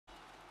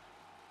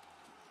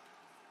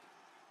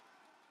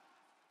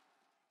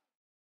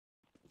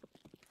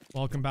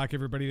Welcome back,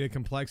 everybody, to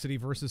Complexity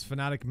versus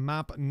Fnatic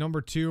map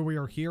number 2. We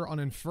are here on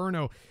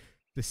Inferno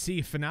to see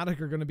if Fnatic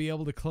are going to be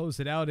able to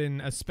close it out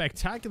in a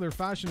spectacular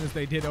fashion as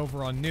they did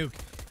over on Nuke.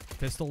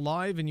 Pistol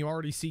live, and you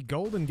already see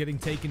Golden getting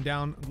taken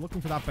down,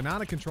 looking for that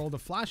banana control. The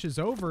flash is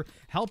over,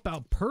 help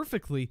out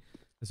perfectly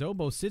as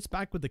Obo sits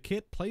back with the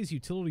kit, plays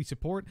utility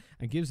support,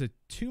 and gives a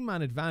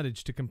 2-man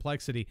advantage to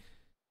Complexity.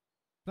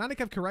 Fnatic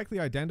have correctly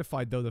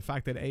identified, though, the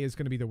fact that A is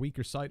going to be the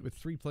weaker side, with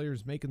 3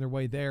 players making their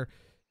way there.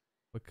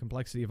 But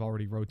Complexity have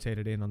already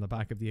rotated in on the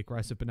back of the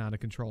aggressive banana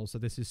control, so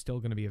this is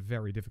still going to be a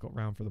very difficult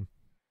round for them.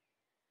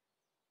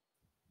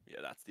 Yeah,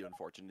 that's the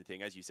unfortunate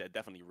thing. As you said,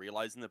 definitely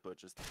realizing it, but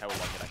just how long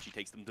it actually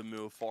takes them to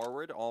move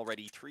forward.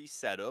 Already 3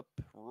 set up.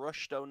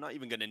 Rush, though, not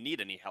even going to need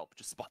any help.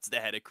 Just spots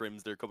the head of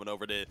Crims. They're coming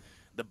over to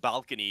the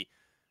balcony.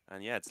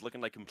 And yeah, it's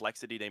looking like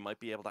Complexity, they might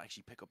be able to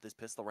actually pick up this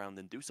pistol round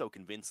and do so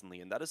convincingly.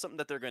 And that is something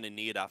that they're going to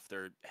need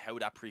after how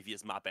that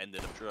previous map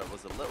ended. I'm sure it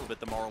was a little bit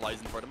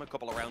demoralizing for them. A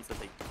couple of rounds that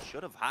they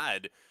should have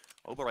had.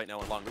 Obo right now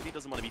on long really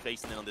doesn't want to be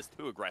facing in on this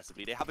too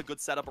aggressively. They have a good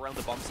setup around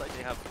the bomb site.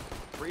 They have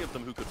 3 of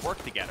them who could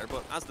work together.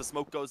 But as the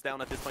smoke goes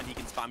down at this point, he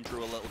can spam through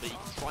a little bit. He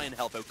can try and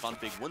help out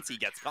Config once he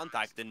gets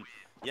contact. And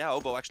yeah,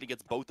 Obo actually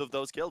gets both of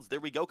those kills. There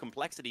we go.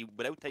 Complexity,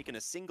 without taking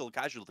a single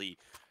casualty,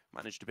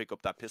 managed to pick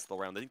up that pistol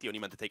round. I think the only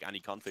man to take any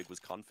damage was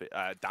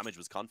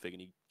Config,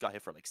 and he got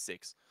hit for like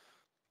 6.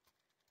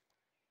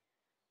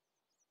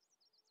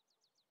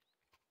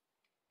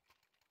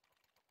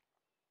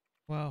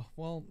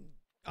 Well,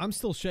 I'm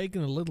still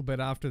shaking a little bit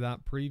after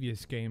that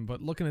previous game,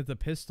 but looking at the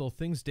pistol,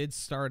 things did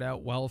start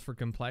out well for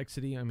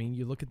Complexity. I mean,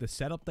 you look at the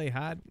setup they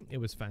had, it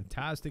was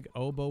fantastic.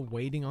 Obo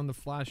waiting on the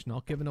flash,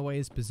 not giving away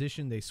his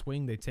position. They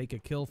swing, they take a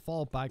kill,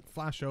 fall back,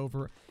 flash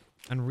over,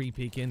 and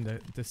re-peek in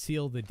to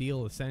seal the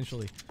deal,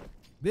 essentially.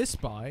 This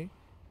buy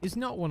is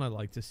not one I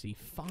like to see.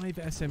 5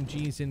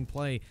 SMGs in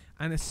play,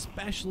 and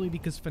especially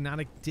because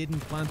Fnatic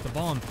didn't plant the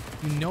bomb.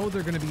 You know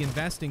they're going to be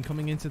investing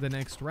coming into the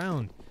next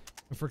round.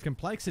 And for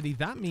Complexity,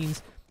 that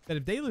means that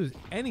if they lose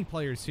any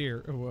players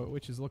here,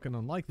 which is looking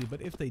unlikely,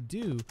 but if they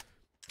do,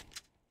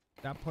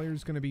 that player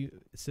is going to be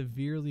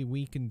severely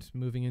weakened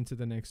moving into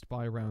the next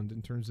buy round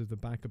in terms of the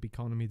backup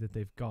economy that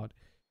they've got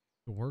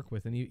to work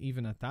with. And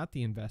even at that,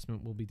 the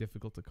investment will be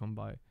difficult to come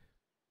by.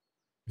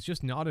 It's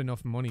just not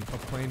enough money,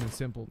 plain and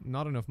simple.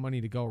 Not enough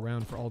money to go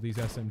around for all these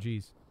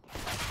SMGs.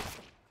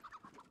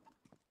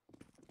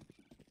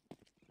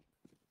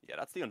 Yeah,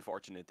 that's the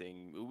unfortunate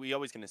thing. We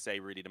always going to say,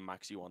 really, the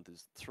max you want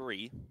is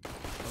 3.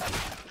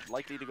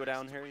 Likely to go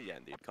down here. Yeah,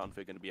 indeed.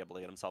 Config going to be able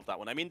to get himself that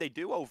one. I mean, they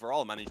do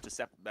overall manage to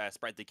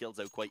spread the kills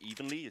out quite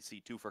evenly. You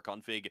see 2 for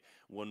Config,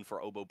 1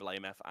 for Obo,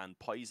 BlameF, and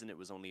Poison. It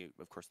was only,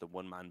 of course, the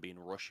one man being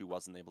Rush who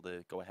wasn't able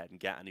to go ahead and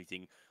get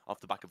anything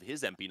off the back of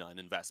his MP9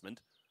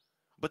 investment.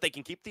 But they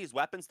can keep these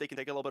weapons. They can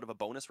take a little bit of a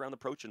bonus round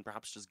approach and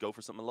perhaps just go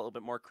for something a little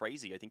bit more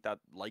crazy. I think that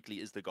likely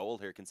is the goal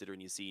here,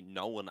 considering you see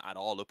no one at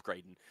all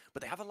upgrading.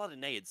 But they have a lot of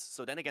nades,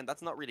 so then again,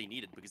 that's not really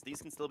needed because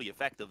these can still be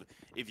effective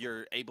if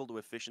you're able to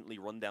efficiently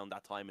run down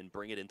that time and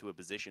bring it into a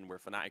position where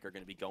Fnatic are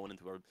going to be going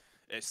into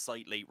a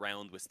slight late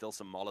round with still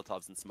some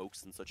Molotovs and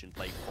smokes and such in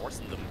play,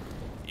 forcing them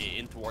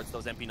in towards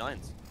those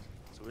MP9s.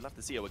 So we'll have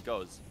to see how it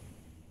goes.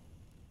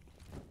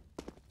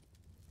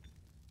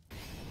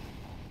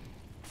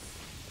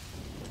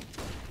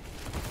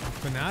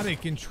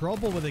 Fnatic in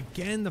trouble with,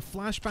 again, the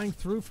flashbang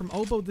through from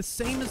Obo, the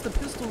same as the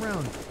pistol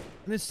round.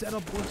 And this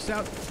setup works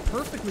out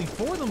perfectly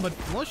for them, but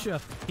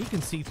Flusha, he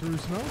can see through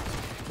smoke.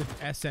 The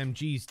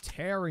SMGs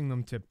tearing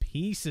them to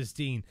pieces,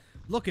 Dean.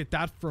 Look at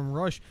that from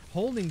Rush,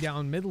 holding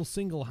down middle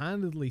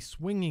single-handedly,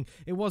 swinging.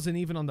 It wasn't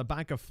even on the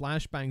back of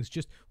flashbangs,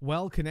 just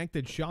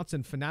well-connected shots,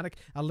 and Fnatic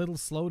a little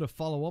slow to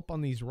follow up on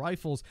these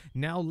rifles.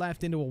 Now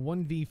left into a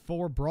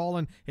 1v4,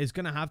 Brawlin is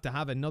going to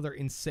have another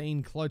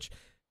insane clutch.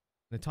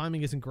 The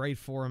timing isn't great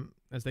for him.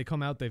 As they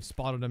come out, they've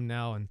spotted him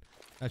now, and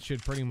that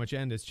should pretty much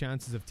end his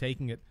chances of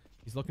taking it.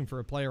 He's looking for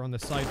a player on the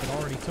site, but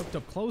already tucked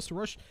up close.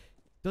 Rush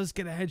does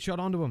get a headshot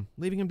onto him,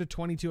 leaving him to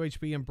 22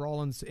 HP, and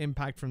Brawlin's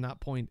impact from that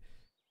point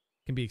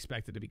can be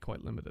expected to be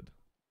quite limited.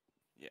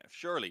 Yeah,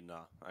 surely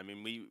not. I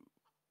mean,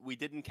 we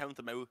didn't count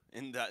them out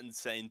in that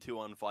insane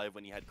 2-on-5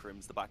 when he had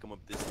Crims to back him up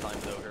this time,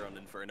 though, here on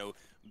Inferno.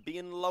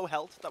 Being low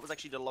health, that was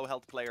actually the low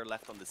health player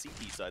left on the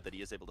CT side that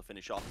he is able to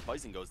finish off.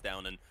 Poison goes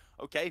down, and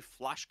okay,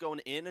 flash going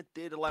in. It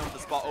did allow him to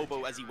spot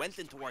Obo as he went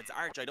in towards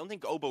Arch. I don't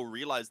think Obo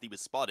realized he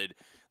was spotted.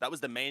 That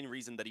was the main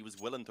reason that he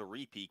was willing to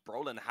re-peek.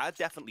 Brolin had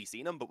definitely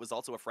seen him, but was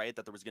also afraid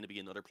that there was going to be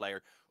another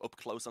player up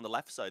close on the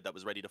left side that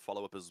was ready to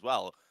follow up as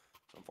well.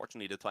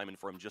 Unfortunately, the timing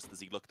for him, just as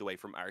he looked away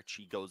from Arch,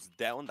 he goes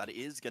down. That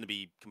is going to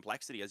be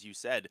Complexity, as you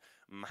said,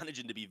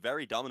 managing to be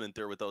very dominant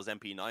there with those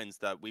MP9s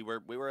that we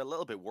were a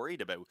little bit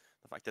worried about.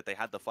 The fact that they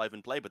had the 5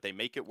 in play, but they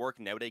make it work.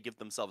 Now they give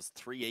themselves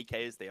 3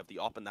 AKs. They have the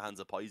op in the hands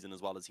of Poison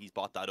as well, as he's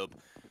bought that up.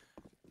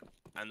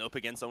 And up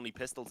against only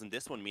pistols in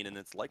this one, meaning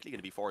it's likely going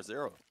to be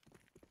 4-0.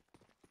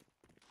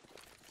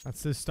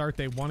 That's the start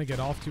they want to get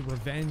off to.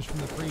 Revenge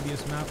from the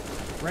previous map.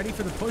 Ready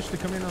for the push to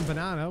come in on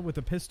Banana with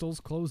the pistols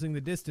closing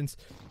the distance.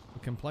 The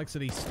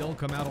Complexity still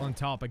come out on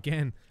top.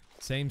 Again,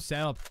 Same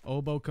setup.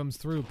 Oboe comes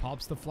through,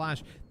 pops the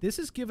flash. This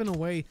is given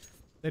away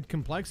that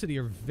Complexity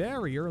are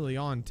very early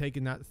on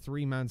taking that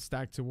 3-man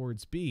stack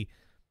towards B.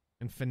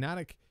 And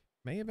Fnatic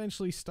may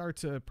eventually start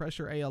to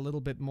pressure A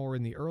little bit more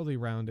in the early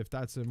round if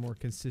that's a more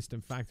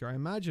consistent factor. I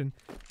imagine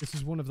this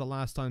is one of the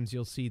last times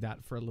you'll see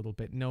that for a little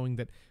bit, knowing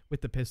that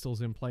with the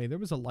pistols in play, there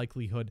was a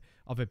likelihood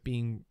of it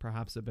being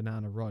perhaps a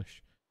banana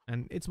rush.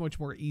 And it's much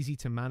more easy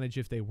to manage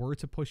if they were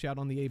to push out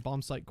on the A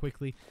bomb site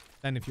quickly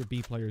than if your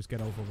B players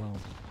get overwhelmed.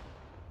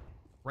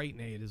 Great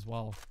nade as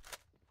well.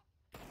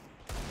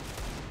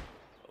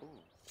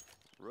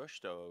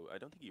 Rush, though, I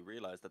don't think he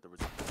realized that there was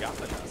a gap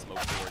in that smoke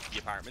towards the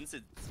apartments.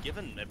 It's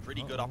given a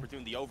pretty good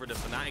opportunity over to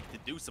Fnatic to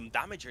do some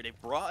damage here. They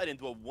brought it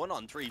into a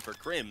 1-on-3 for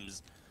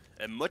Crims.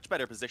 A much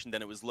better position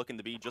than it was looking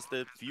to be just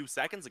a few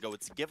seconds ago.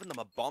 It's given them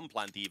a bomb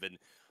plant even.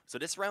 So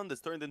this round has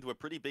turned into a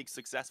pretty big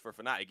success for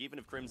Fnatic. Even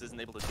if Crims isn't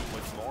able to do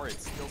much more,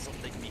 it's still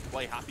something they can be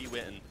quite happy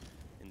with. And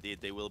indeed,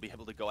 they will be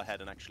able to go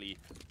ahead and actually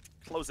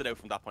close it out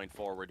from that point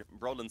forward.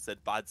 Brolin said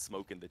bad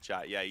smoke in the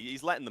chat. Yeah,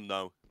 he's letting them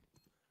know.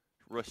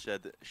 Rush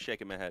said,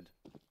 shaking my head.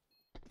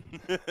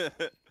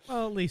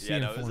 Well, at least yeah,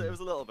 no, it was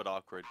a little bit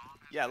awkward.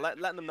 Yeah,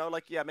 letting them know,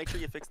 like, yeah, make sure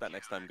you fix that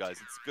next time, guys.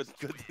 It's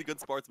good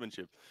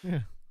sportsmanship.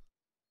 Yeah.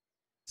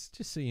 It's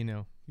just so you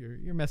know,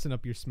 you're messing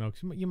up your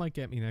smokes. You might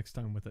get me next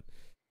time with it.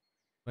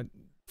 But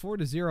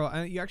 4-0,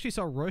 and you actually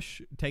saw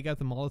Rush take out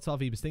the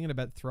Molotov. He was thinking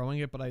about throwing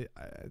it, but I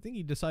think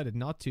he decided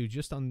not to,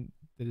 just on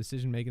the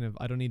decision making of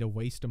I don't need to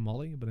waste a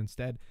molly, but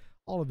instead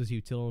all of his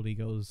utility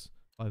goes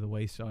by the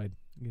wayside,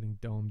 getting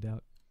domed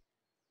out.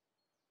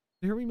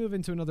 Here we move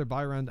into another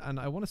buy round, and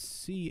I want to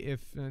see if,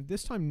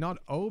 this time not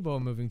Oboe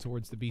moving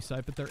towards the B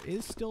side, but there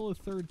is still a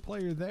third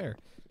player there.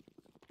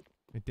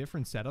 A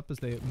different setup as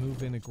they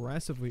move in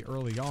aggressively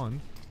early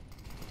on.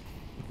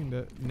 Looking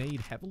to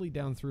nade heavily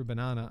down through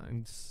Banana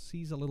and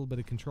seize a little bit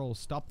of control.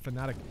 Stop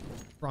Fnatic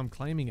from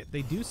claiming it.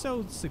 They do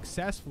so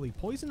successfully.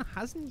 Poison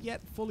hasn't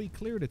yet fully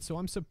cleared it, so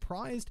I'm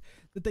surprised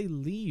that they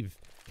leave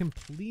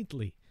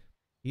completely.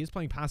 He is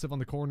playing passive on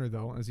the corner,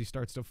 though, as he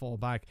starts to fall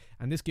back,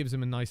 and this gives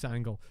him a nice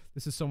angle.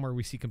 This is somewhere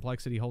we see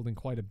Complexity holding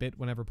quite a bit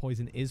whenever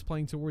Poison is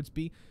playing towards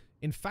B.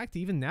 In fact,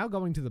 even now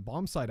going to the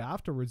bomb side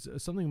afterwards,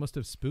 something must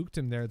have spooked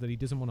him there that he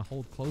doesn't want to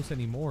hold close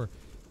anymore.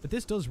 But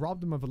this does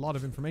rob them of a lot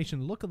of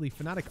information. Luckily,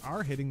 Fnatic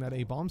are hitting that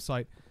A bomb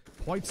site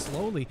quite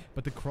slowly,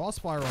 but the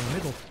crossfire on the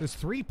middle, there's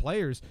 3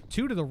 players,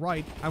 2 to the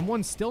right, and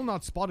 1 still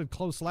not spotted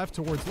close left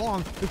towards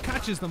Long, who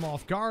catches them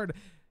off guard.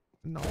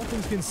 And all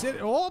things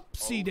considered,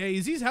 oopsie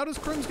daisies, how does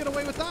Crims get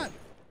away with that?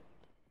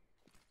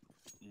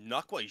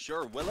 Not quite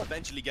sure. Will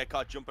eventually get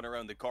caught jumping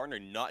around the corner,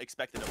 not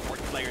expecting a 4th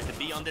player to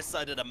be on this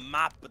side of the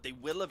map, but they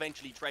will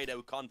eventually trade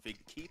out Config,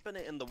 keeping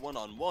it in the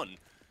 1-on-1.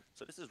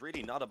 So this is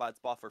really not a bad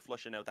spot for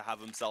Flushing out to have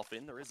himself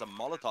in. There is a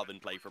Molotov in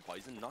play for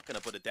Poison, not going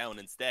to put it down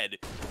instead.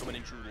 Coming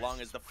in through Long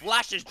as the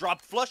flash is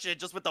dropped, Flush it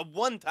just with the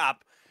 1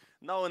 tap.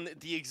 Knowing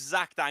the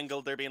exact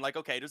angle, they're being like,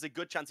 okay, there's a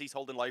good chance he's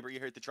holding library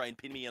here to try and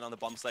pin me in on the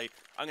bomb site.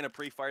 I'm going to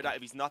pre-fire that.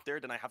 If he's not there,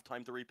 then I have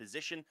time to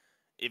reposition.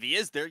 If he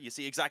is there, you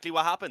see exactly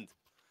what happened.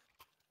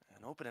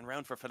 An opening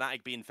round for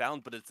Fnatic being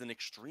found, but it's an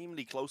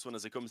extremely close one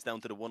as it comes down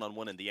to the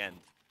 1-on-1 in the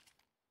end.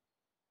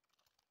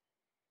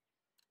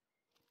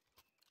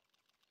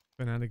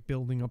 Fnatic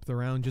building up the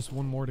round, just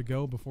 1 more to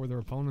go before their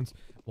opponents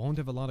won't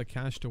have a lot of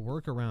cash to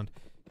work around.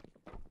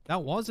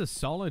 That was a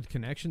solid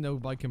connection, though,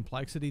 by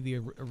Complexity. The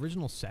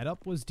original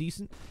setup was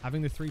decent,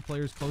 having the 3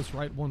 players close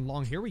right, 1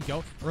 long. Here we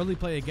go. Early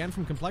play again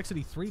from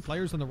Complexity. 3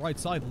 players on the right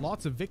side.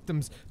 Lots of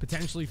victims,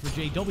 potentially, for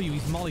JW.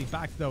 He's mollied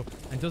back, though,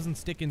 and doesn't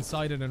stick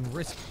inside it and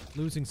risk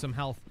losing some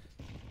health.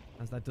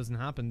 As that doesn't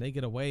happen, they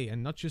get away,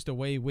 and not just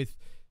away with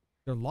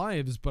their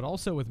lives, but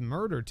also with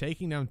murder,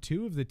 taking down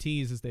 2 of the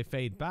T's as they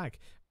fade back.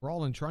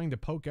 Brolin trying to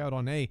poke out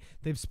on A.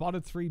 They've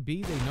spotted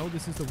 3B. They know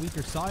this is the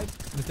weaker side,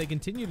 and as they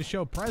continue to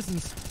show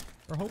presence,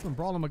 we're hoping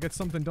Brolin will get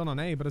something done on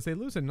A, but as they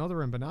lose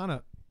another in Banana,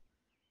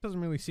 it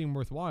doesn't really seem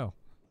worthwhile.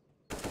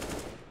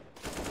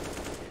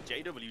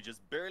 JW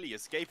just barely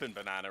escaping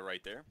Banana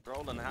right there.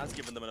 Brolin has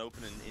given them an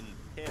opening in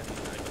pin.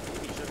 I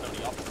believe he should have done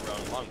the opposite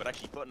around Long, but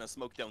actually putting a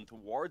smoke down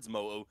towards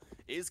Moto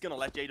is going to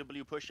let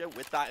JW push out.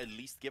 With that, at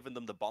least giving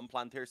them the bomb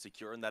plant here,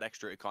 securing that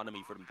extra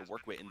economy for them to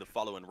work with in the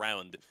following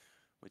round,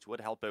 which would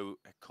help out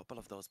a couple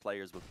of those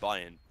players with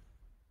buy-in.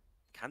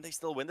 Can they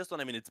still win this one?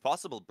 I mean, it's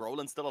possible.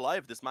 Brolin's still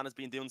alive. This man has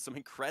been doing some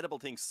incredible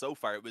things so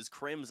far. It was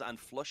Crims and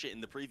Flush It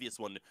in the previous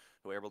one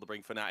who were able to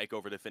bring Fnatic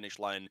over the finish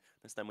line.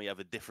 This time we have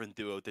a different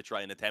duo to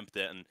try and attempt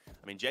it. And,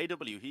 I mean,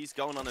 JW, he's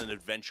going on an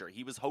adventure.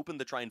 He was hoping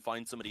to try and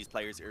find some of these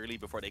players early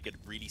before they could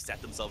really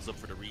set themselves up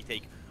for the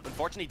retake.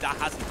 Unfortunately, that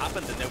hasn't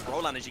happened. And now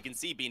Brolin, as you can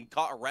see, being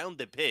caught around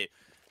the pit,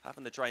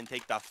 having to try and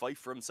take that fight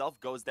for himself,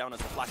 goes down as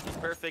the flash was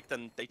perfect,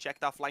 and they check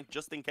that flank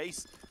just in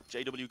case.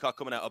 JW caught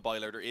coming out of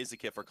boiler. There is a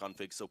kit for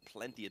Config, so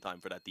plenty of time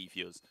for that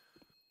defuse.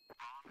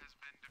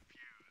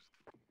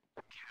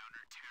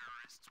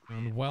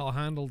 And well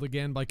handled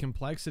again by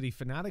Complexity.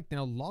 Fnatic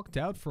now locked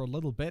out for a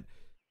little bit.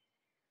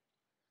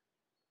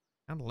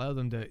 Can't allow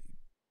them to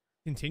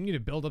continue to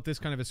build up this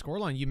kind of a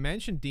scoreline. You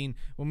mentioned, Dean,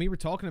 when we were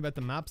talking about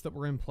the maps that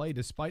were in play,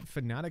 despite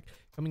Fnatic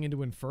coming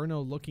into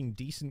Inferno looking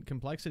decent,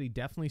 Complexity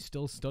definitely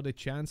still stood a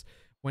chance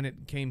when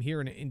it came here.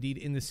 And indeed,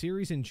 in the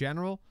series in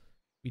general,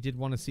 we did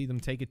want to see them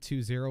take it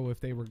 2-0 if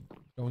they were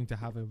going to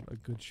have a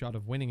good shot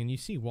of winning. And you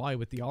see why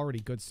with the already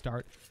good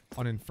start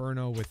on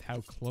Inferno, with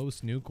how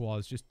close Nuke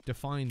was, just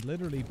defined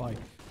literally by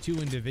 2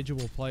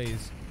 individual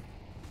plays,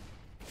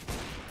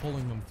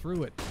 pulling them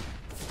through it.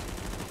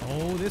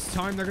 Oh, this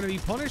time they're going to be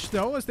punished,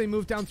 though, as they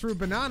move down through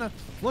Banana.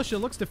 Flusha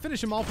looks to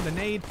finish him off with a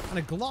nade and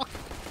a Glock.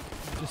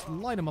 Just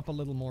light him up a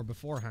little more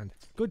beforehand.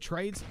 Good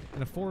trades,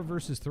 and a 4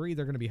 versus 3.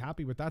 They're going to be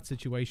happy with that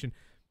situation.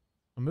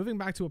 I'm moving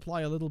back to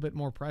apply a little bit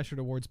more pressure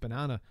towards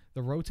Banana.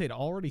 The rotate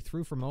already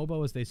through from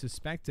Obo as they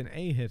suspect an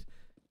A hit.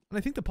 And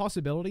I think the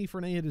possibility for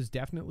an A hit is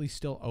definitely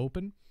still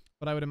open,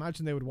 but I would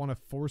imagine they would want to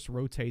force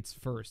rotates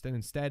first, and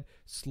instead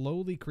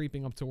slowly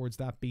creeping up towards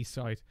that B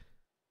site,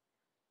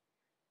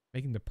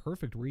 making the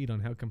perfect read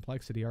on how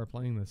Complexity are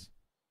playing this.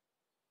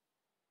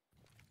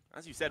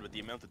 As you said, with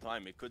the amount of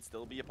time, it could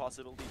still be a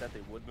possibility that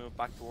they would move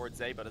back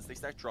towards A, but as they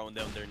start throwing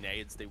down their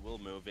nades, they will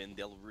move in.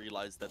 They'll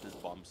realize that this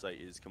bomb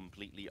site is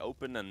completely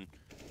open, and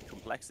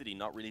Complexity,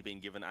 not really being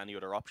given any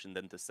other option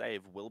than to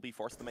save, will be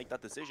forced to make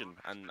that decision.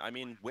 And I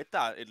mean, with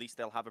that, at least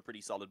they'll have a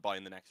pretty solid buy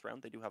in the next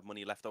round. They do have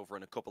money left over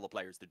and a couple of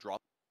players to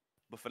drop.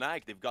 But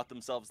Fnatic, they've got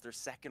themselves their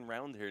second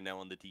round here now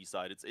on the T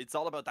side. It's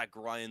all about that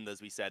grind,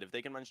 as we said. If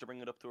they can manage to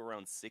bring it up to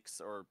around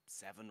 6 or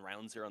 7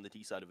 rounds here on the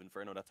T side of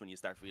Inferno, that's when you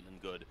start feeling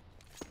good.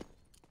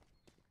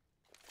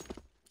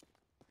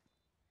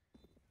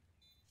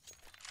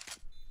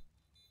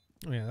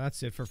 Oh yeah,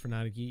 that's it for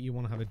Fnatic. You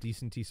want to have a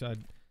decent T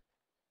side,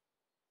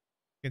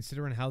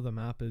 considering how the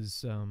map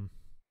is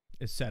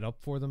set up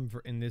for them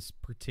in this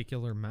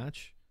particular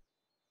match.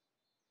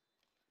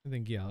 I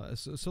think, yeah,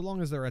 so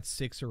long as they're at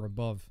 6 or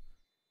above,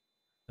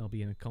 they'll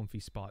be in a comfy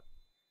spot.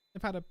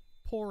 They've had a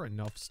poor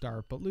enough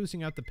start, but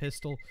losing out the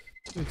pistol,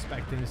 you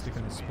expect things to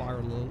kind of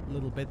spiral a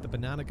little bit. The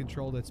banana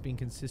control that's being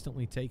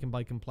consistently taken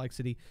by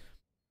Complexity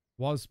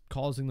was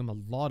causing them a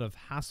lot of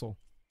hassle,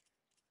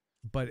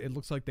 but it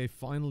looks like they've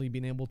finally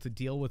been able to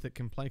deal with it.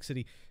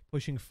 Complexity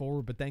pushing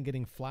forward, but then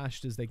getting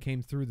flashed as they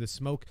came through the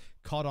smoke,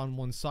 caught on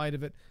one side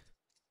of it,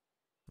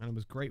 and it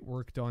was great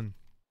work done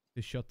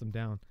to shut them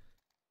down.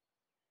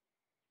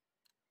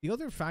 The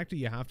other factor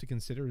you have to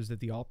consider is that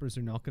the Operas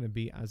are not going to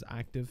be as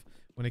active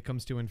when it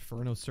comes to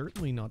Inferno.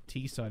 Certainly not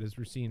T-side, as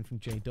we're seeing from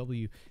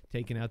JW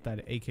taking out that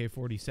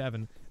AK-47.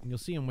 And you'll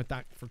see him with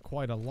that for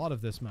quite a lot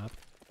of this map.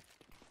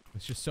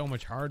 It's just so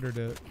much harder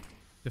to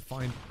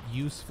find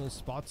useful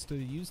spots to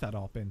use that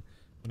op in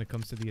when it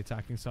comes to the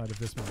attacking side of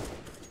this map.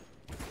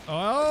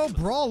 Oh,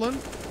 Brawlin.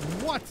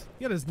 What?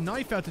 He had his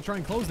knife out to try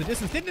and close the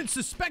distance. Didn't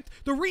suspect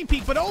the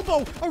repeat, but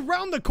Obo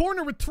around the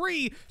corner with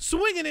 3,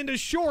 swinging into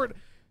short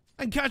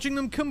and catching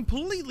them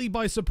completely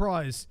by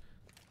surprise.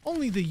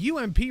 Only the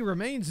UMP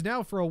remains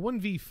now for a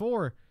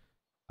 1v4.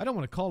 I don't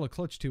want to call a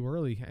clutch too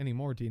early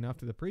anymore, Dean,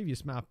 after the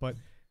previous map, but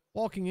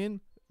walking in,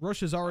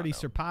 Rush has already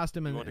surpassed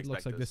him, and it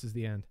looks like this is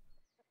the end.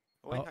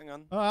 Oh, wait, hang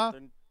on.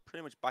 They're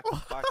pretty much back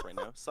to back right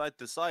now. Side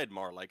to side,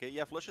 more like it.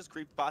 Yeah, Flush has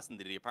creeped past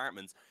into the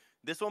apartments.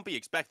 This won't be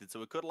expected,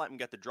 so it could let him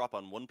get the drop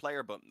on one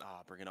player, but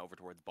bringing it over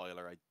towards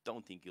Boiler, I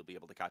don't think he'll be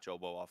able to catch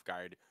Obo off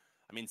guard.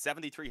 I mean,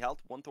 73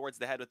 health, 1 towards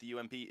the head with the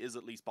UMP is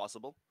at least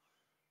possible.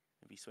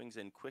 If he swings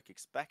in quick,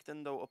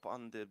 expecting though up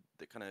on the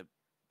kind of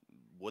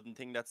wooden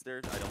thing that's there,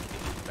 I don't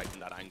think he's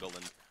expecting that angle.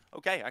 And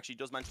okay, actually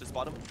does manage to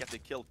spot him, get the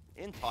kill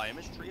in time,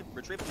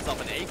 retrieve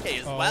himself an AK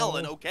as well,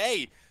 and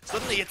okay,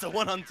 suddenly it's a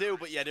 1-on-2,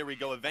 but yeah, there we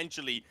go.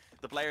 Eventually,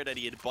 the player that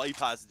he had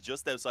bypassed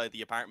just outside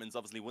the apartments,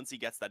 obviously once he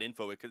gets that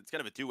info, it's kind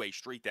of a two-way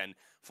street then.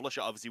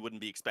 Flusha obviously wouldn't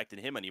be expecting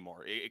him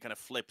anymore. It kind of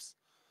flips.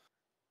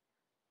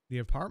 The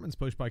apartments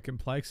push by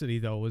Complexity,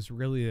 though, was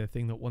really the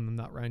thing that won them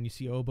that round. You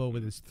see Obo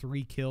with his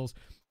 3 kills.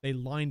 They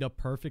lined up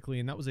perfectly,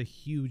 and that was a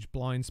huge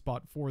blind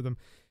spot for them.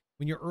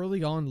 When you're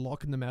early on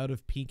locking them out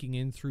of peeking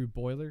in through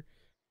Boiler,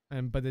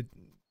 and by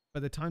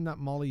the time that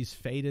molly's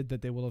faded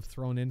that they will have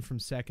thrown in from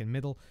second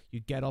middle,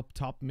 you get up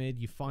top mid,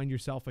 you find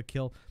yourself a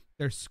kill.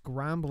 They're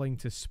scrambling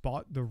to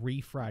spot the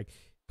refrag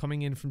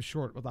coming in from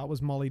short. Well, that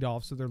was mollied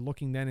off, so they're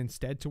looking then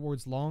instead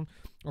towards long,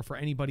 or for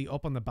anybody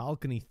up on the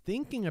balcony,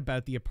 thinking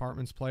about the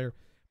apartments player,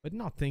 but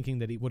not thinking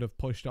that he would have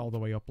pushed all the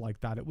way up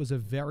like that. It was a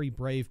very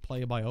brave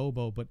play by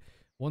Obo, but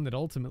one that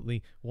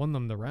ultimately won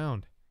them the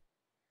round.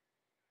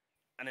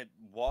 And it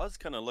was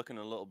kind of looking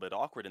a little bit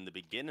awkward in the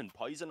beginning.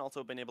 Poison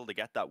also been able to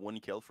get that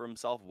 1 kill for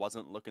himself.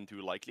 Wasn't looking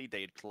too likely.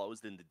 They had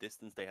closed in the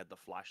distance. They had the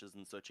flashes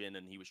and such in,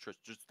 and he was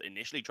just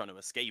initially trying to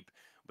escape.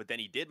 But then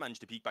he did manage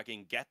to peek back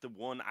in, get the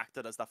 1,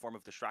 acted as that form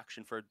of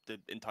distraction for the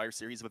entire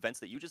series of events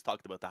that you just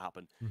talked about to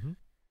happen. Mm-hmm.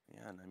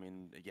 Yeah, and I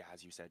mean, yeah,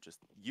 as you said, just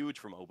huge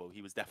from Obo.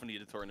 He was definitely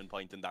the turning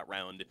point in that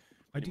round.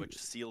 Pretty much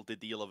sealed the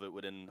deal of it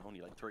within only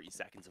like 30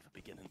 seconds of the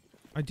beginning.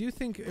 I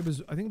think it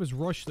was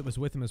Rush that was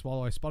with him as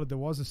well. I spotted there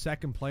was a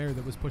second player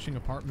that was pushing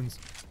apartments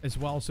as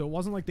well. So it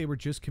wasn't like they were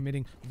just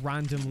committing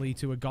randomly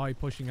to a guy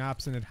pushing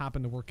apps and it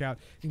happened to work out.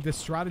 I think the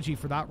strategy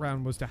for that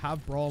round was to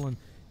have Brawlin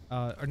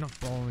or not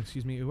Brawling,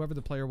 excuse me, whoever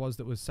the player was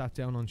that was sat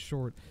down on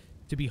short,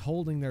 to be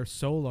holding their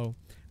solo,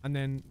 and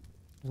then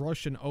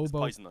Rush and Oboe.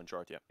 Poison on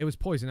short, yeah. It was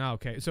Poison. Ah,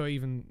 okay. So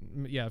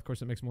even, yeah, of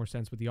course it makes more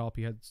sense with the AWP.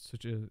 He had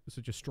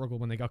such a struggle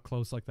when they got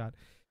close like that.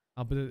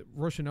 But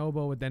Rush and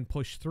Oboe would then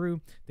push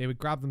through. They would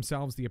grab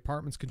themselves the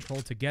apartments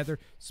control together,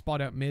 spot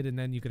out mid, and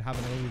then you could have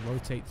an early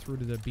rotate through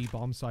to the B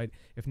bomb side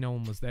if no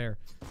one was there.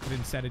 But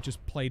instead, it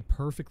just played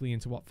perfectly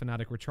into what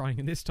Fnatic were trying.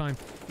 And this time,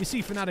 you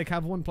see Fnatic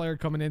have one player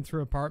coming in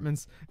through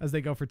apartments as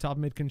they go for top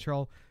mid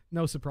control.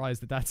 No surprise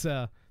that that's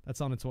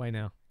on its way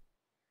now.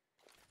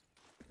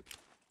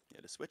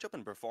 The switch up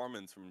in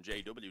performance from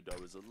JW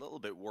though is a little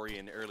bit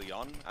worrying early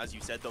on. As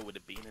you said though, with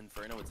it being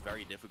Inferno, it's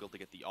very difficult to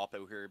get the op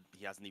out here.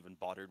 He hasn't even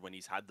bothered when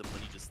he's had the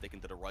money just sticking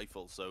to the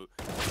rifle, so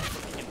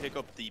he can pick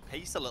up the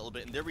pace a little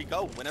bit. And there we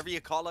go. Whenever you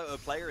call out a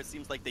player, it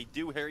seems like they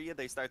do hear you.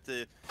 They start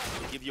to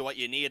give you what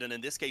you need, and in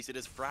this case, it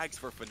is frags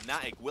for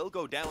Fnatic. Will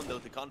go down though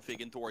to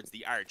config in towards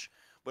the arch.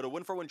 But a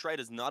 1-for-1 trade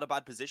is not a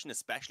bad position,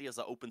 especially as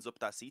it opens up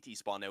that CT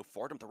spawn now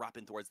for them to wrap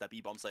in towards that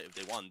B bomb site if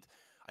they want.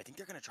 I think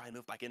they're going to try and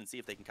move back in and see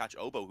if they can catch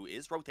Oboe, who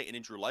is rotating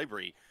in through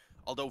library.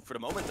 Although, for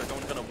the moment, they're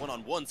going kind of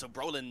one-on-one, so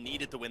Brolin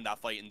needed to win that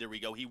fight, and there we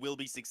go. He will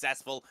be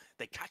successful.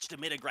 They catch the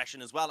mid-aggression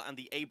as well, and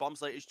the A bomb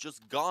site is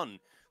just gone.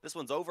 This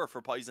one's over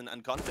for Poison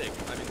and Config.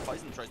 I mean,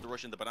 Poison tries to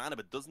rush into Banana,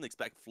 but doesn't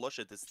expect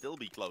Flusha to still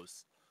be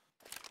close.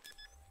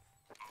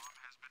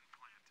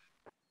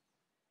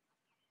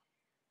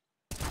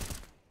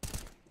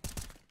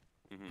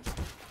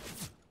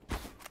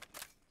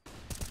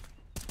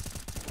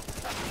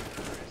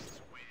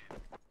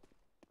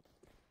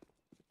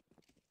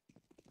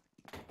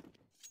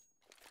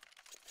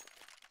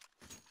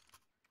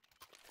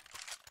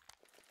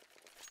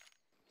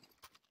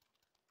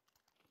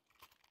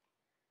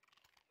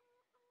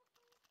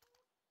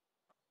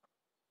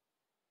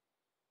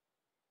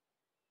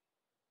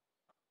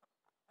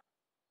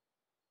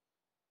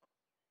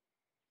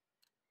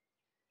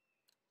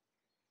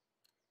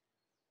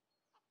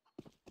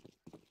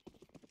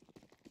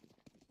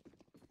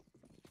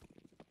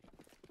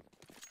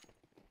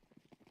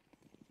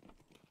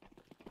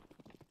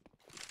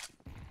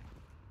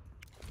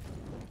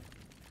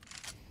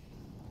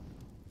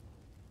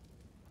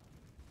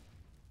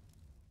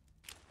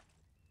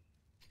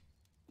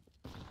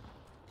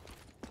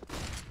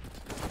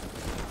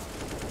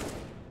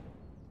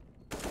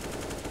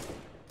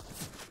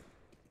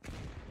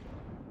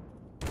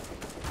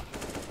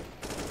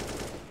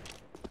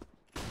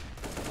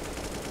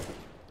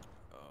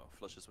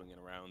 Flusha swinging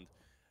around.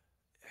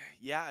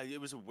 Yeah, it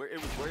was weird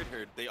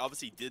here. They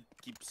obviously did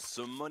keep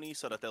some money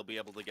so that they'll be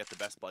able to get the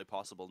best buy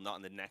possible, not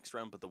in the next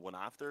round, but the one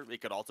after. It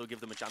could also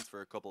give them a chance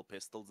for a couple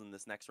pistols in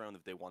this next round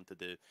if they wanted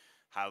to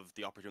have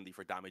the opportunity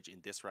for damage in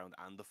this round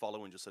and the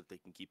following, just so that they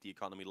can keep the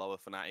economy low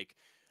of Fnatic.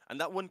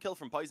 And that one kill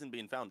from Poison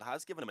being found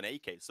has given him an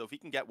AK, so if he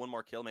can get one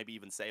more kill, maybe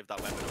even save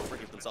that weapon over,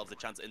 give themselves a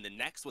chance in the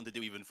next one to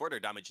do even further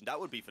damage, and that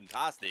would be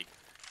fantastic.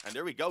 And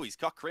there we go, he's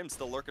caught Crim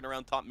still lurking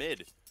around top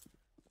mid.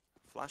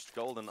 Flashed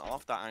Golden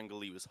off that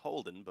angle he was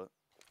holding, but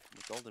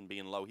with Golden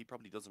being low, he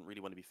probably doesn't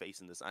really want to be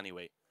facing this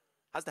anyway.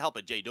 Has the help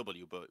at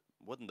JW, but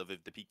wouldn't have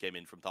if the peak came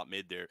in from top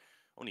mid there.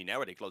 Only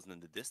now are they closing in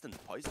the distance.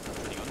 Poison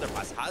the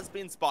underpass has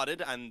been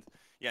spotted, and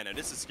yeah, now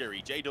this is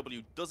scary.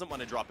 JW doesn't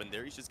want to drop in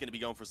there. He's just going to be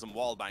going for some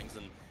wall bangs,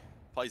 and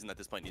Poison at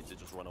this point needs to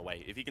just run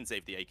away. If he can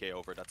save the AK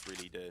over, that's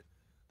really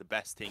the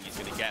best thing he's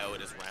going to get out of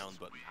this round,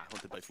 but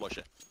hunted by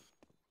Flusha.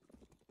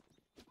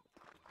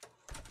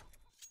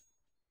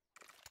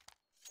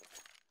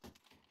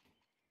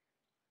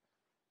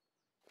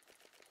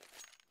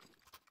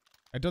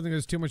 I don't think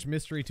there's too much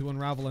mystery to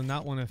unravel in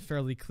that one. A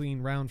fairly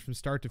clean round from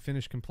start to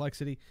finish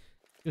complexity,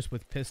 just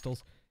with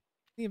pistols.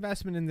 The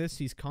investment in this,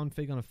 he's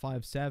config on a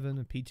 5.7,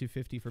 a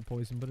P250 for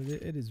Poison, but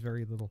it is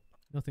very little.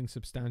 Nothing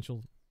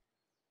substantial.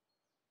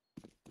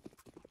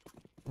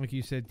 Like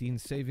you said, Dean,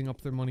 saving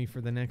up their money for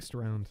the next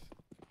round.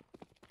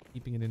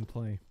 Keeping it in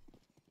play.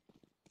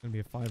 Gonna be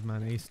a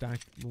 5-man A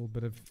stack. A little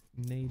bit of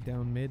nade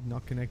down mid,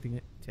 not connecting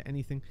it to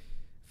anything.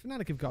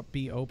 Fnatic have got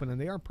B open,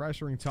 and they are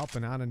pressuring top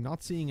Banana,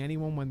 not seeing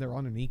anyone when they're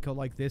on an eco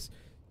like this.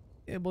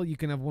 Well, you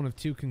can have one of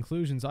two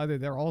conclusions. Either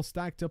they're all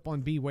stacked up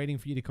on B waiting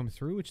for you to come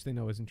through, which they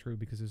know isn't true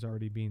because there's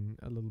already been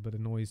a little bit of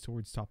noise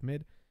towards top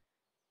mid.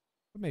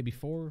 But maybe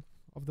 4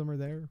 of them are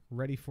there,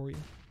 ready for you.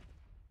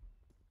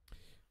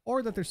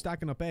 Or that they're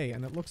stacking up A,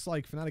 and it looks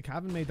like Fnatic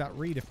haven't made that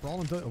read. If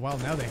Brawlin does, well,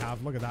 now they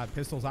have. Look at that.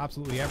 Pistols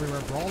absolutely everywhere.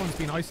 Brawlin's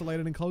been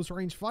isolated in close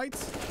range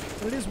fights.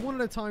 But it is one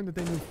at a time that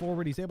they move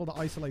forward. He's able to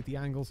isolate the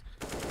angles,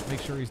 make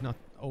sure he's not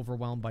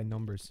overwhelmed by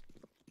numbers.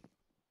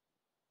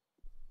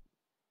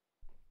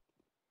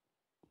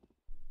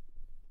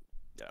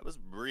 Yeah, it was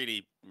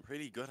really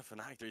good of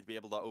Fnatic to be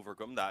able to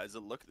overcome that. As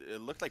it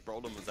looked like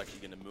Brolin was actually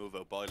going to move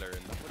out Boiler,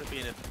 and that would have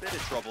been a bit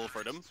of trouble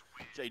for them.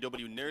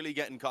 JW nearly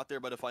getting caught there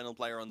by the final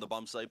player on the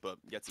bomb site, but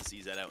gets to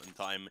CZ out in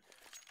time.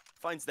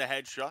 Finds the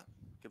headshot,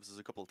 gives us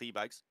a couple of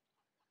teabags.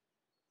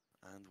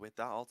 And with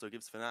that also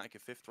gives Fnatic a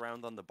 5th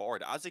round on the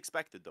board. As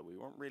expected though, we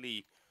weren't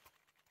really...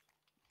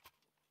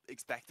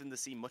 expecting to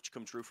see much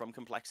come true from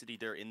Complexity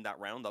there in that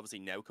round. Obviously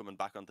now coming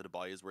back onto the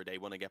bye is where they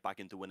want to get back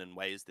into winning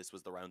ways. This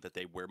was the round that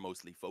they were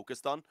mostly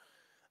focused on.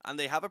 And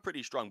they have a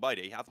pretty strong buy.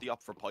 They have the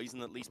op for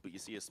Poison at least, but you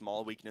see a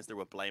small weakness there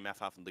with BlameF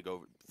having to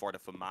go for the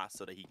FAMAS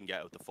so that he can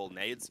get out the full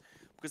nades,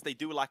 because they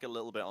do lack a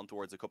little bit on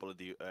towards a couple of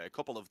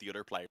the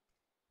other players.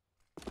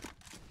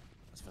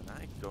 As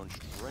Fnatic going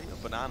straight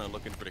up Banana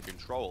looking for the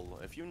control.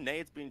 A few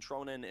nades being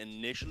thrown in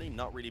initially,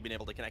 not really being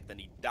able to connect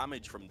any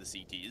damage from the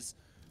CTs.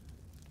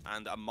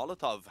 And a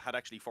Molotov had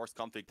actually forced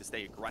Config to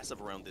stay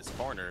aggressive around this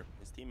corner.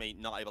 His teammate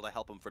not able to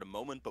help him for the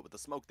moment, but with the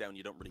smoke down,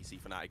 you don't really see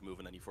Fnatic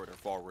moving any further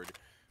forward.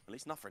 At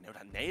least not for now.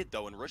 That nade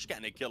though, and Rush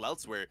getting a kill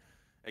elsewhere.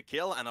 A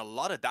kill and a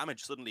lot of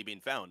damage suddenly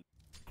being found.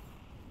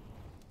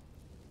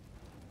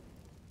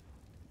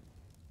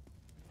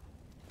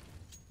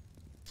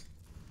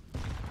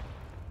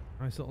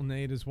 Nice little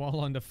nade as well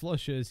on the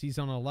Flusha as he's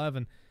on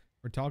 11.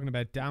 We're talking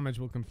about damage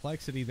with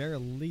Complexity. They're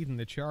leading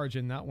the charge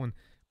in that one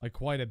by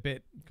quite a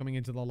bit coming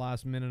into the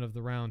last minute of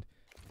the round.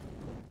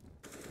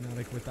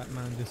 Fnatic with that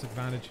man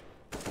disadvantage.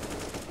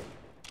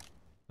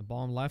 The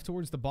bomb left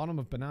towards the bottom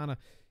of Banana.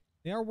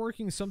 They are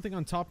working something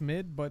on top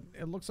mid, but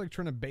it looks like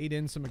trying to bait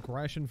in some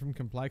aggression from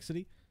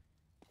Complexity.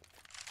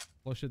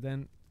 Flusha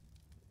then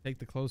take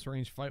the close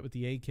range fight with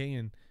the AK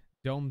and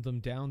dome them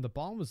down. The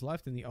bomb was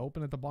left in the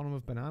open at the bottom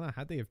of Banana.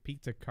 Had they have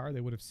peeked a car,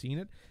 they would have seen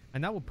it.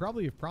 And that would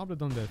probably have prompted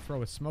them to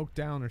throw a smoke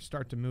down or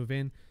start to move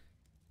in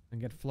and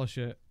get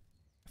Flusha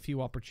a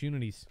few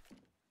opportunities.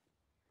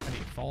 Had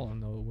he fallen,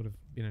 though, it would have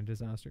been a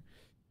disaster.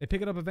 They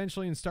pick it up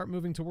eventually and start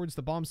moving towards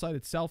the bomb site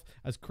itself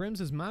as Crims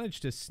has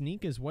managed to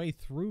sneak his way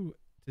through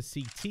to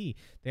CT.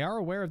 They are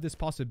aware of this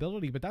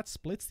possibility, but that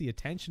splits the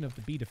attention of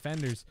the B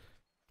defenders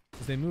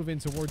as they move in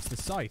towards the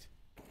site.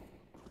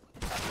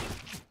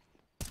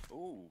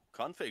 Ooh,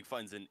 Config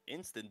finds an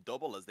instant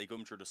double as they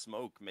come through the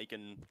smoke,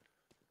 making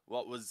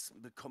what was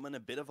becoming a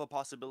bit of a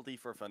possibility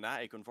for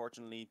Fnatic,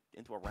 unfortunately,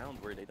 into a round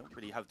where they don't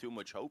really have too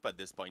much hope at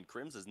this point.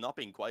 Crims has not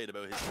been quiet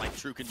about his flank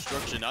through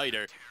construction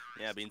either.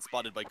 Yeah, being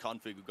spotted by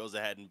Config, who goes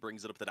ahead and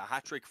brings it up to the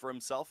hat-trick for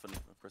himself. And,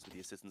 of course, with the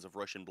assistance of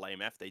Rush and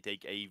BlameF, they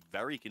take a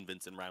very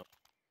convincing round.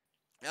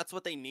 That's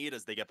what they need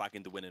as they get back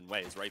into winning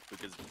ways, right?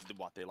 Because,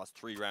 they lost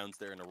 3 rounds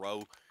there in a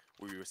row,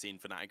 where we were seeing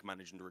Fnatic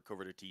managing to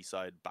recover their T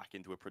side back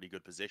into a pretty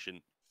good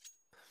position.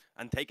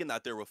 And taking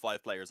that there with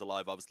 5 players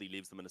alive obviously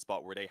leaves them in a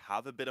spot where they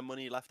have a bit of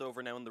money left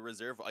over now in the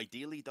reserve.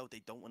 Ideally, though,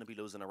 they don't want to be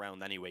losing a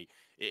round anyway.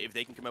 If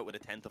they can come out with a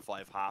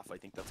 10-5 half, I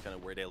think that's kind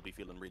of where they'll be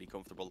feeling really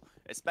comfortable,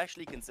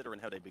 especially considering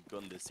how they've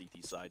begun this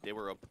CT side. They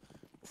were up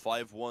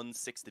 5-1,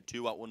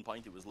 6-2 at one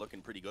point. It was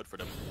looking pretty good for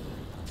them.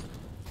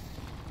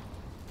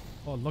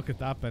 Oh, look at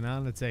that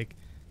Banana take.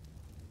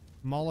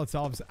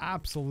 Molotovs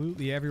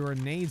absolutely everywhere.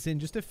 Nades in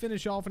just to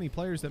finish off any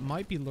players that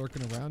might be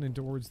lurking around and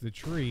towards the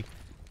tree.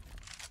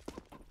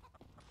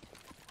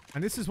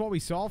 And this is what we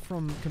saw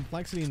from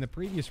Complexity in the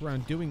previous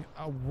round, doing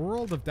a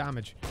world of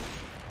damage.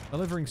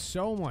 Delivering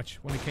so much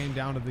when it came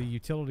down to the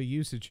utility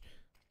usage.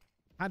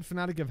 Had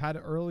Fnatic have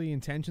had early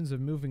intentions of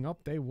moving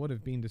up, they would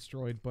have been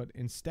destroyed. But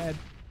instead,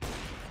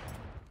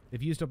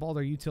 they've used up all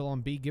their util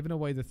on B, giving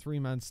away the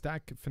 3-man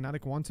stack.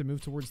 Fnatic want to move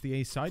towards the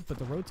A site, but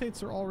the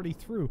rotates are already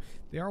through.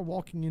 They are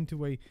walking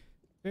into a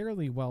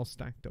fairly well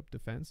stacked up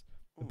defense.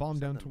 The bomb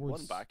down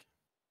towards... One back.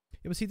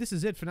 Yeah, but see, this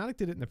is it. Fnatic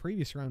did it in the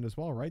previous round as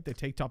well, right? They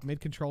take top mid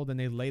control, then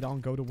they laid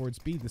on go towards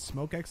B. The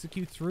smoke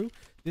execute through.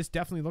 This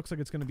definitely looks like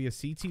it's going to be a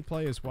CT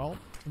play as well,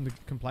 from the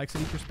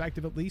Complexity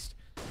perspective at least.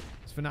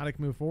 As Fnatic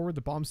move forward,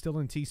 the bomb's still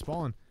in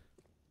T-spawn.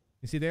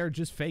 You see, they're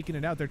just faking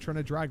it out. They're trying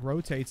to drag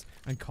rotates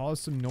and cause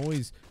some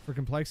noise for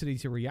Complexity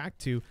to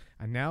react to.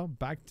 And now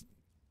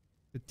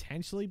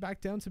potentially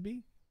back down to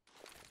B?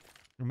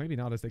 Or maybe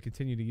not as they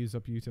continue to use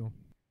up util.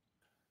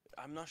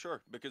 I'm not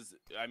sure, because,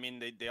 I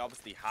mean, they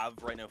obviously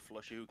have right now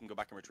Flusha who can go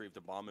back and retrieve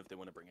the bomb if they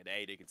want to bring it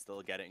A. They can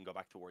still get it and go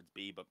back towards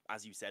B, but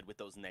as you said, with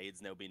those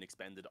nades now being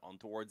expended on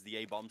towards the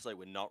A bomb site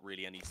with not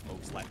really any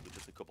smokes left, with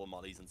just a couple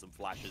mollies and some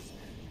flashes,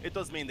 it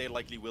does mean they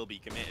likely will be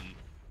committing.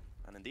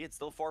 And indeed,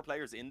 still 4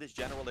 players in this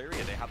general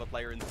area. They have a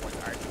player in towards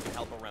Arch who can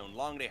help around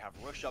long. They have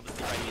Rush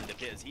obviously ready in the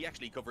pit as he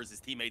actually covers his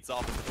teammates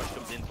off as the push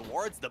comes in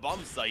towards the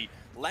bomb site,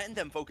 letting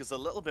them focus a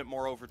little bit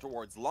more over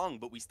towards long,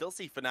 but we still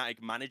see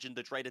Fnatic managing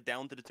to trade it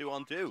down to the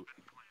 2-on-2.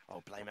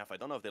 Oh, BlameF, I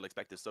don't know if they'll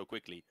expect this so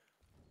quickly.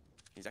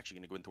 He's actually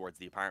going to go in towards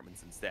the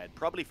apartments instead.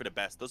 Probably for the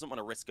best. Doesn't want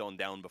to risk going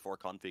down before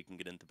Config can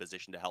get into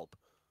position to help.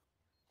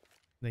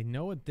 They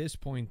know at this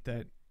point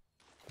that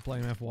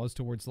BlameF was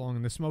towards long,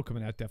 and the smoke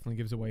coming out definitely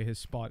gives away his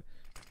spot.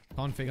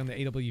 Config on the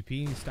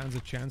AWP stands a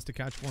chance to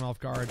catch one off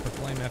guard, but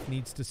BlameF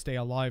needs to stay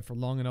alive for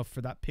long enough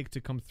for that pick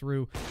to come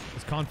through.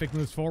 As Config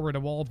moves forward, a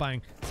wall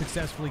bang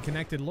successfully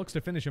connected, looks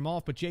to finish him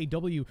off, but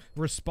JW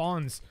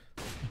responds,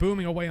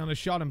 booming away on a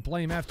shot, and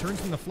BlameF turns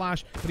from the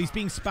flash, but he's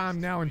being spammed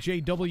now, and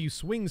JW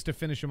swings to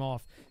finish him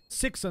off.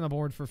 6 on the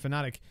board for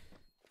Fnatic.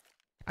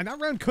 And that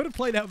round could have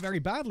played out very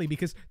badly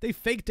because they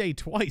faked A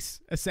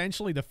twice.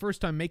 Essentially, the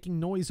first time making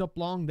noise up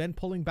long, then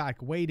pulling back,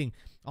 waiting,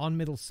 on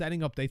middle,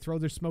 setting up. They throw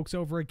their smokes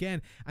over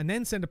again, and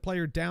then send a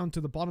player down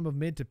to the bottom of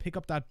mid to pick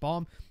up that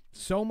bomb.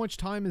 So much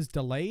time is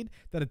delayed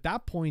that at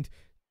that point,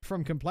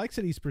 from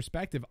Complexity's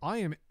perspective, I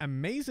am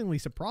amazingly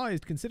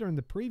surprised, considering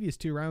the previous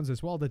 2 rounds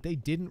as well, that they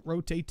didn't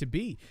rotate to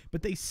B,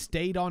 but they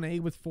stayed on A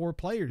with 4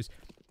 players.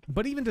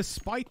 But even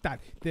despite that,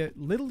 the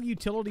little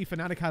utility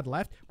Fnatic had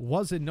left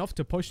was enough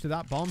to push to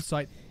that bomb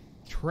site,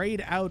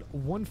 trade out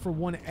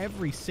 1-for-1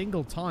 every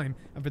single time,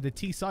 and for the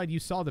T side, you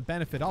saw the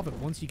benefit of it.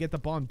 Once you get the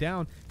bomb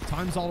down,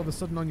 time's all of a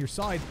sudden on your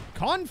side.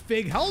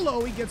 Config,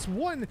 hello, he gets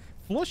 1,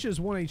 flushes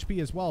 1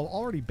 HP as well,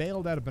 already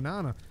bailed out a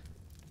banana.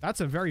 That's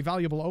a very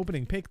valuable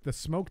opening pick, the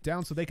smoke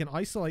down so they can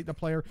isolate the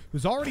player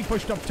who's already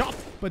pushed up top,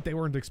 but they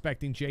weren't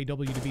expecting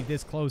JW to be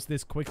this close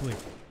this quickly.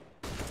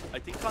 I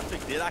think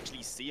Config did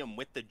actually see him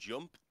with the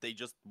jump. They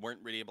just weren't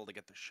really able to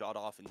get the shot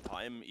off in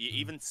time.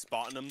 Even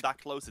spotting him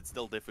that close, it's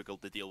still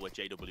difficult to deal with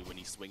JW when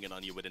he's swinging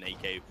on you with an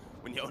AK,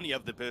 when you only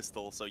have the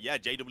pistol. So yeah,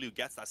 JW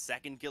gets that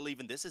second kill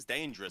even. This is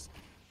dangerous.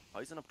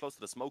 Poison up close to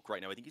the smoke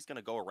right now. I think he's going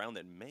to go around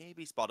it.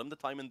 Maybe spot him. The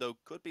timing, though,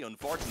 could be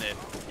unfortunate.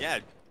 Yeah,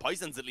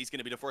 Poison's at least going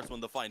to be the first one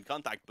to find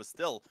contact, but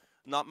still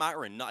not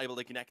mattering. Not able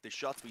to connect the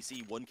shots. We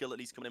see 1 kill at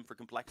least coming in for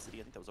Complexity.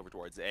 I think that was over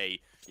towards A.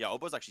 Yeah,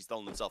 Obo's actually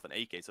stolen himself an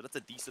AK, so that's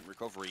a decent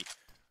recovery.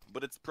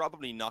 But it's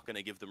probably not going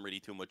to give them really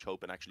too much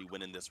hope in actually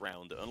winning this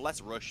round,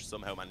 unless Rush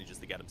somehow manages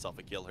to get himself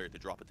a kill here to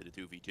drop it to the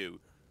 2v2.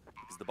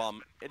 Because the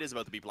bomb, it is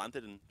about to be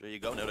planted, and there you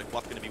go. Now the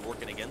clock's going to be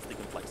working against the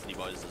Complexity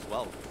boys as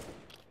well.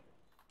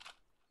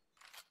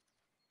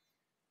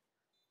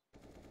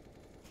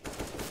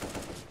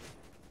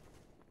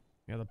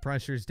 Yeah, the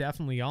pressure's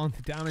definitely on.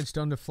 The damage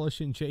done to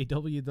Flush and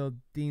JW, though,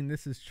 Dean,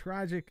 this is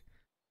tragic.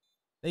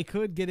 They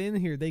could get in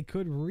here. They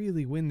could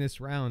really win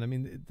this round. I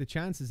mean, the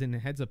chances in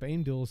heads-up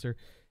aim duels are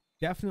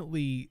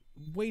definitely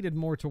weighted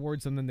more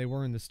towards them than they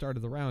were in the start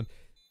of the round.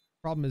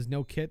 Problem is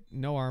no kit,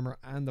 no armor,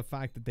 and the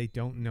fact that they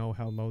don't know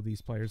how low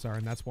these players are,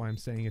 and that's why I'm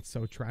saying it's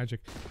so tragic.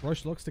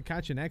 Rush looks to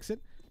catch an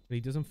exit, but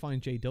he doesn't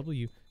find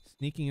JW.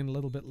 Sneaking in a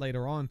little bit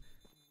later on.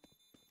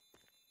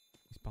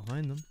 He's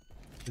behind them.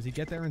 Does he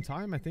get there in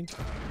time? I think.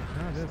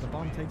 No, the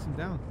bomb takes him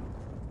down.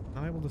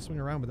 Not able to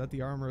swing around without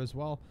the armor as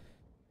well.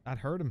 That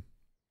hurt him.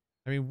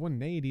 I mean, 1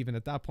 nade even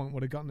at that point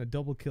would have gotten a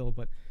double kill,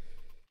 but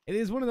it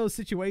is one of those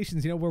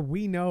situations, you know, where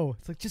we know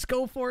it's like, just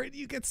go for it.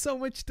 You get so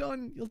much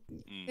done. You'll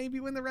maybe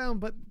win the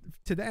round, but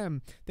to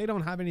them, they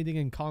don't have anything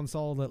in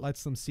console that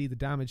lets them see the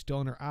damage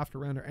done or after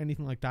round or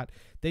anything like that.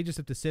 They just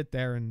have to sit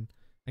there and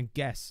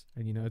guess.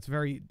 And, you know, it's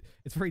very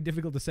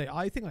difficult to say,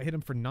 I think I hit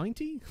him for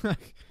 90.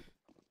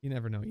 You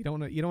never know. You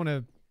don't want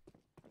to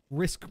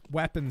risk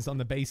weapons on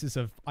the basis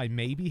of I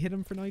maybe hit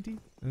him for 90. I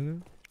don't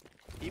know.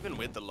 Even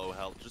with the low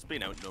health, just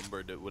being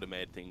outnumbered, it would have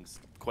made things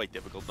quite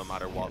difficult no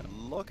matter what.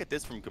 Yeah. Look at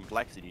this from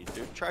Complexity.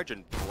 They're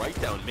charging right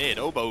down mid.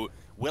 Obo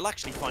will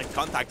actually find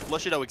contact.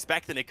 Flushido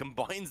expecting it.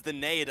 Combines the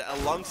nade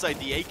alongside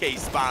the AK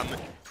spam.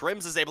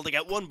 Crims is able to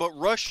get one, but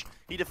Rush,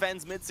 he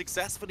defends mid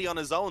successfully on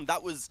his own.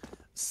 That was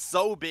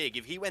so big.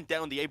 If he went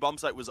down, the A bomb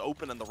site was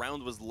open and the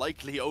round was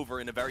likely over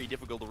in a very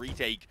difficult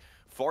retake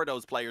for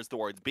those players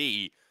towards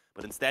B.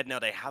 But instead now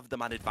they have the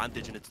man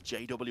advantage, and it's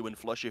JW and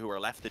Flusha who are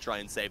left to try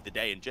and save the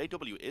day. And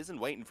JW isn't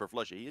waiting for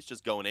Flusha. He is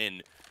just going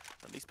in.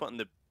 At least putting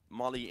the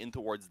molly in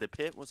towards the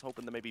pit. Was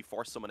hoping to maybe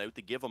force someone out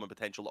to give him a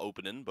potential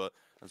opening. But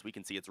as we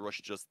can see, it's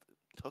Rush just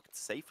tucked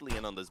safely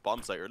in on this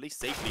bomb site, or at least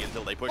safely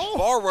until they push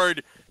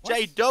forward. What?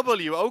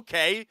 JW,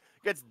 okay.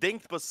 Gets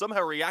dinked, but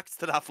somehow reacts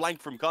to that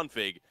flank from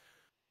Config.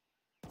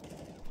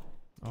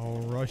 Oh,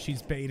 Rush,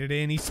 he's baited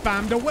in. He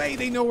spammed away.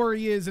 They know where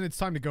he is, and it's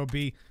time to go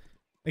B.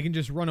 They can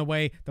just run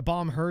away. The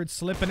bomb heard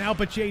slipping out,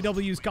 but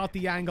JW's got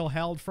the angle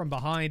held from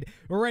behind,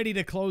 ready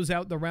to close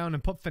out the round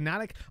and put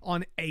Fnatic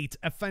on 8.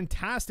 A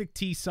fantastic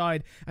T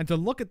side. And to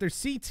look at their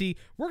CT,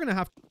 we're going to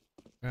have...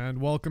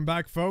 And welcome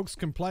back, folks.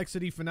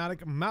 Complexity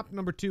Fnatic, map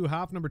number 2,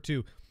 half number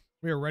 2.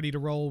 We are ready to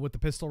roll with the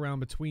pistol round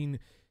between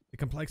the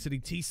Complexity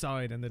T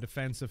side and the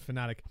defense of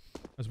Fnatic.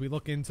 As we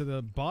look into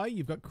the buy,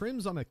 you've got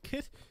Crims on a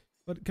kit.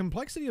 But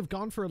Complexity have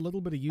gone for a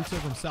little bit of use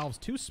of themselves.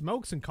 2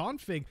 smokes and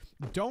Config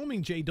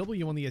doming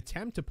JW on the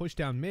attempt to push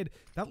down mid.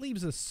 That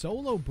leaves a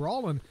solo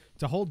Brawlin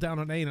to hold down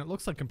on A, and it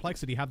looks like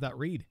Complexity have that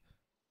read.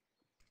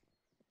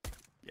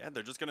 Yeah,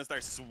 they're just going to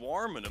start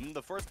swarming him.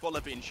 The first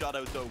bullet being shot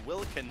out, though,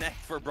 will connect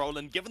for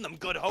Brawlin, giving them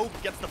good hope.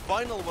 Gets the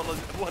final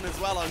one as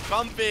well on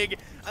Config.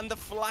 And the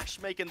flash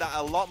making that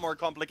a lot more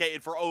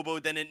complicated for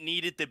Obo than it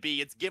needed to be.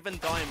 It's given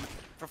time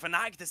for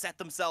Fnatic to set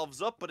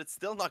themselves up, but it's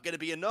still not going to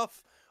be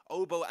enough.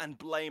 Obo and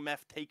BlameF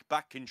take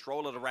back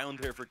control of the round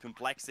here for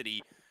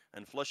Complexity,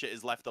 and Flusha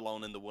is left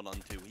alone in the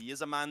 1-on-2. He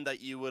is a man that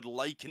you would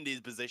like in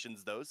these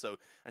positions, though, so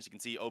as you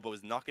can see, Obo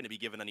is not going to be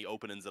given any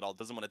openings at all.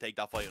 Doesn't want to take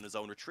that fight on his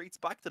own. Retreats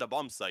back to the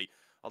bomb site,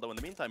 although in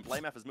the meantime,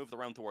 BlameF has moved the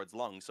round towards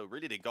long, so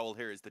really the goal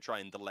here is to try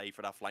and delay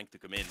for that flank to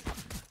come in.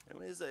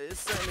 It is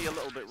certainly a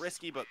little bit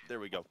risky, but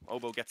there we go.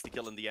 Obo gets the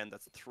kill in the end.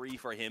 That's 3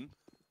 for him,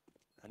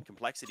 and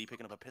Complexity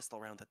picking up a pistol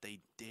round that they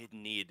did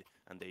need,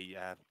 and they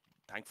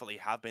thankfully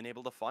have been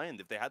able to find.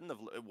 If they hadn't have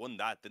won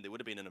that, then they would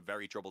have been in a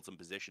very troublesome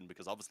position,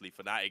 because obviously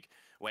Fnatic,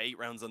 with 8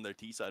 rounds on their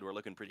T side, were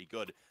looking pretty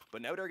good.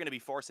 But now they're going to be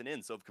forcing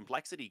in, so if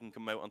Complexity can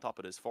come out on top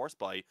of this force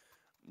buy,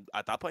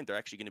 at that point they're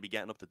actually going to be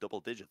getting up to double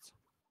digits.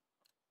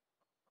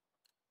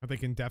 They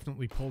can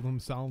definitely pull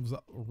themselves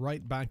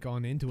right back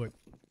on into it.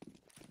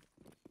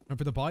 And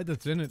for the buy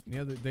that's in it,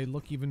 yeah, they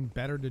look even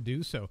better to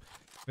do so.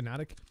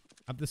 Fnatic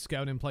have the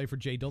scout in play for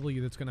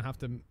JW that's going to have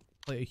to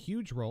play a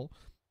huge role.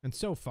 And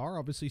so far,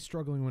 obviously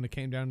struggling when it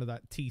came down to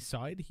that T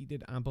side. He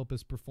did amp up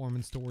his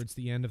performance towards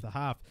the end of the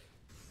half.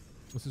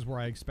 This is where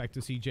I expect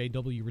to see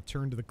JW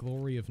return to the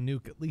glory of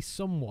Nuke, at least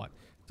somewhat.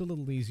 It's a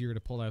little easier to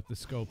pull out the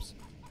scopes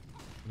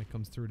when it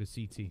comes through to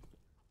CT.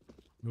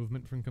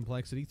 Movement from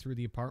Complexity through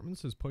the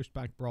apartments has pushed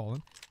back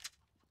Brawlin.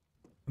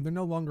 And they're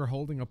no longer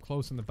holding up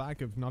close in the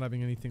back of not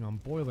having anything on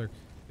Boiler.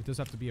 It does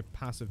have to be a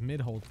passive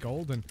mid-hold.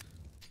 Golden,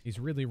 he's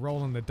really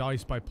rolling the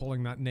dice by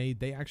pulling that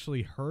nade. They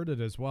actually heard it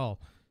as well.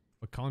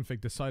 But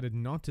Config decided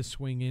not to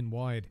swing in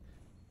wide.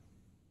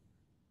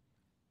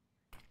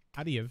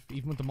 Adiev,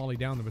 even with the molly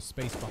down, there was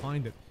space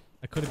behind it.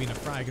 That could have been a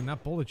frag, and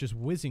that bullet just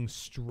whizzing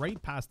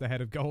straight past the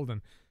head of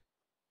Golden.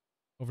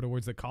 Over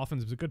towards the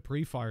coffins. It was a good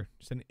pre-fire,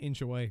 just an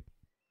inch away.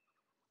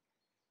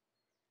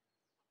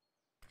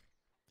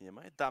 Yeah,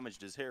 might have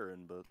damaged his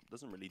hearing, but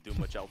doesn't really do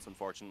much else,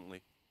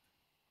 unfortunately.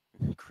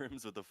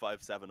 Crims with the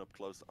 5-7 up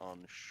close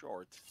on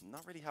short.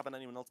 Not really having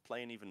anyone else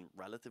playing even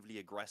relatively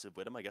aggressive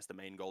with him. I guess the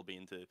main goal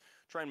being to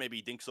try and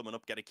maybe dink someone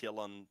up, get a kill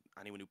on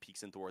anyone who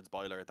peeks in towards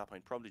Boiler. At that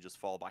point, probably just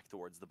fall back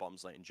towards the bomb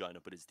site and join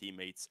up with his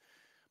teammates.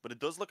 But it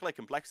does look like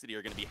Complexity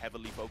are going to be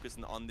heavily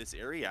focusing on this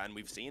area, and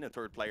we've seen a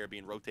third player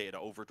being rotated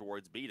over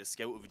towards B. The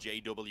scout of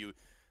JW,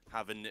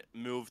 having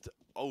moved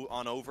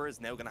on over,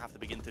 is now going to have to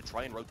begin to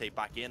try and rotate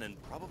back in,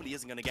 and probably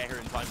isn't going to get here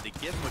in time to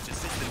give much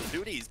assistance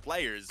to these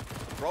players.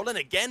 Rolling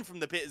again from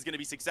the pit is going to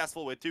be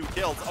successful with 2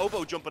 kills.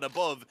 Obo jumping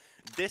above.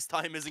 This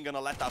time isn't going to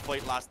let that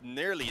fight last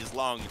nearly as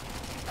long.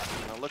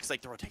 And it looks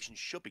like the rotation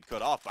should be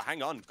cut off, but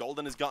hang on.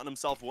 Golden has gotten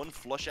himself one.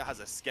 Flusha has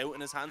a scout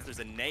in his hands. There's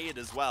a nade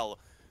as well.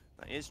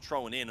 That is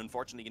thrown in.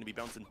 Unfortunately, going to be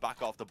bouncing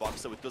back off the box,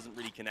 so it doesn't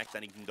really connect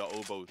anything to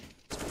Obo.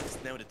 It's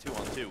now to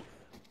 2-on-2.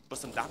 But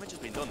some damage has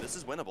been done. This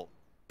is winnable.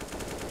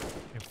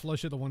 And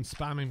Flusha, the one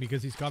spamming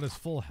because he's got his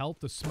full health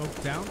to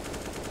smoke down,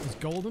 is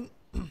Golden.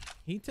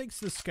 He takes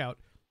the scout.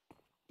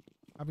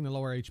 Having the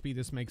lower HP,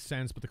 this makes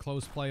sense, but the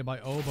close play by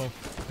Obo,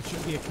 that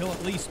should be a kill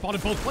at least.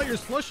 Spotted both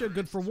players. Flusha,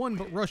 good for 1,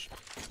 but Rush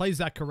plays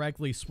that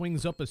correctly.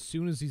 Swings up as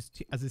soon as his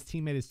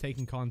teammate is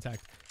taking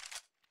contact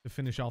to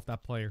finish off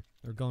that player.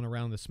 They're going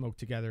around the smoke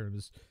together.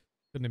 It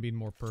couldn't have been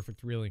more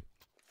perfect, really.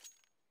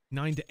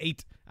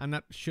 9-8, and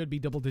that should be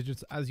double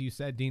digits, as you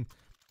said, Dean.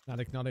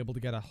 Fnatic not able to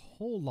get a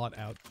whole lot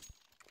out.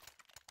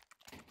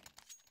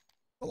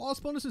 The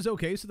loss bonus is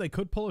okay, so they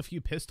could pull a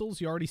few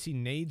pistols. You already see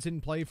nades in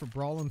play for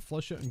Brawlin,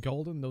 Flusha, and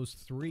Golden. Those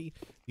 3.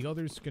 The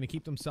others going to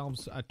keep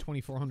themselves at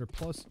 2,400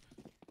 plus.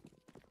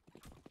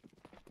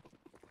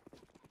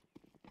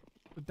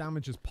 The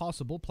damage is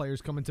possible.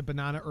 Players come into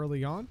Banana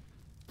early on.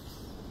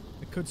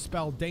 It could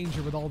spell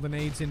danger with all the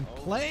nades in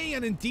play,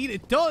 and indeed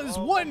it does.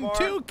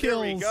 1-2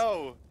 kills. Here we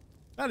go.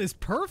 That is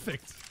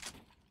perfect.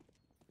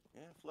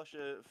 Yeah,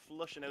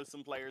 flushing out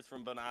some players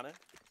from Banana.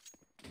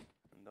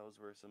 Those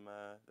were some,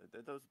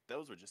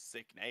 those were just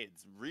sick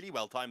nades. Really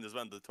well timed as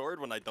well. The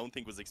third one I don't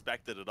think was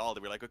expected at all. They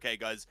were like, okay,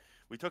 guys,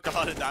 we took a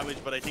lot of damage,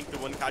 but I think the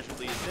one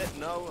casualty is it.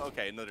 No?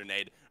 Okay, another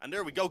nade. And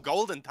there we go.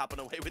 Golden tapping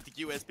away with the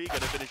QSP.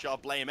 Going to finish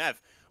off Blame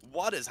F.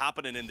 What is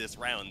happening in this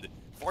round?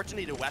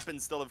 Fortunately, the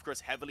weapons still, of course,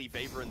 heavily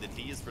favoring the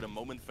Ts. For the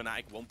moment,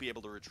 Fnatic won't be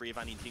able to retrieve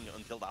anything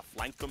until that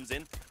flank comes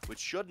in, which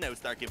should now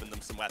start giving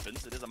them some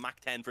weapons. It is a Mach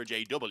 10 for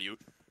JW.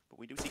 But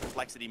we do see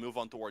Complexity move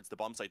on towards the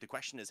bomb site. The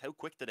question is, how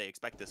quick do they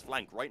expect this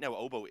flank? Right now,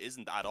 Obo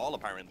isn't at all,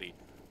 apparently.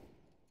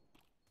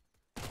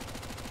 The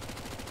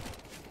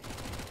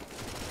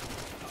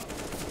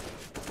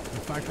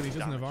fact that he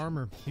doesn't have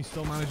armor, he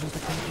still manages to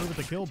come through with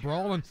the kill.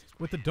 Brawling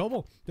with the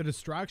double. The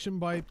distraction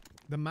by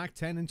the Mach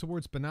 10 in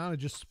towards Banana,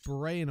 just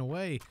spraying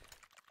away.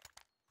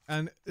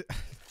 And,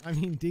 I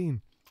mean,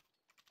 Dean,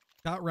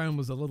 that round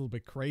was a little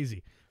bit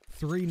crazy.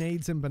 3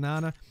 nades in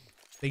Banana.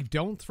 They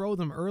don't throw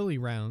them early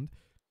round.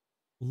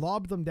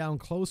 Lob them down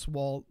close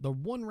wall. The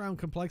 1 round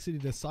Complexity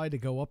decide to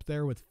go up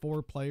there with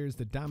 4 players.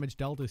 The damage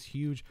dealt is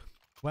huge.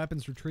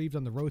 Weapons retrieved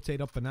on the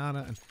rotate up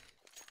Banana. And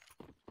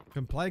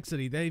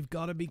Complexity, they've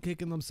got to be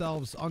kicking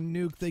themselves. On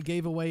Nuke, they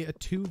gave away a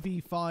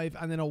 2v5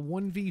 and then a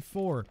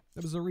 1v4.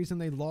 That was the reason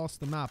they lost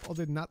the map.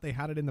 Other than that, they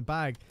had it in the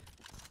bag.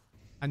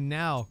 And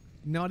now,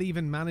 not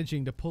even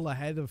managing to pull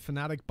ahead of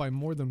Fnatic by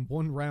more than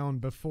 1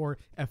 round before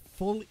a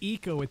full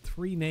eco with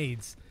 3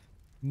 nades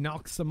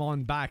knocks them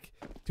on back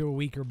to a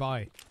weaker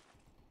buy.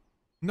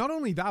 Not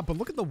only that, but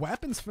look at the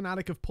weapons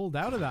Fnatic have pulled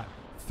out of that.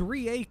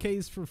 3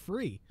 AKs for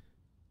free.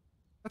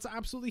 That's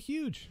absolutely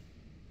huge.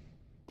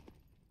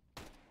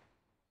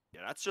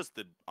 Yeah, that's just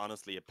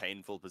honestly a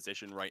painful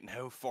position right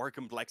now for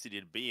Complexity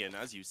to be in.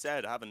 As you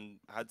said, having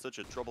had such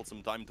a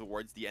troublesome time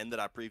towards the end of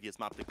that previous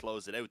map to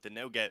close it out, to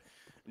now get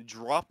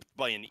dropped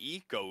by an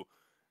eco.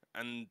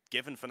 and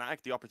given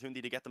Fnatic the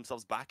opportunity to get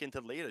themselves back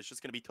into the lead, it's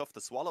just going to be tough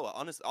to swallow.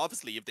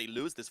 Obviously, if they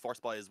lose this force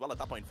buy as well, at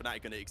that point,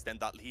 Fnatic going to extend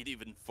that lead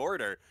even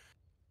further.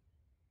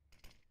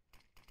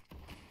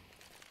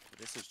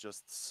 This is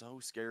just so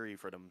scary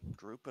for them.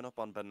 Grouping up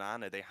on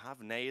Banana. They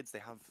have nades. They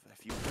have a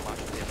few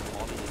flashes. They have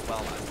Molly as well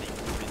as they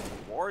move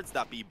in towards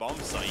that B bomb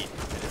site.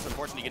 It is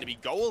unfortunately going to be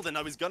Golden.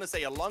 I was going to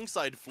say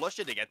alongside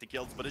Flusha to get the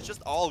kills, but it's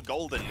just all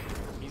Golden.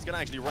 He's going to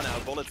actually run out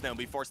of bullets now and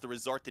be forced to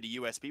resort to the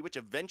USP, which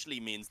eventually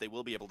means they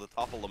will be able to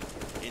topple them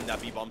in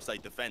that B bomb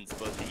site defense.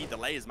 But he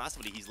delays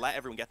massively. He's let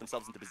everyone get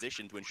themselves into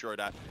position to ensure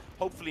that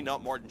hopefully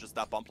not more than just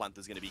that bomb plant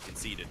is going to be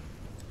conceded.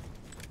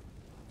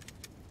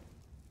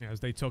 As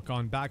they took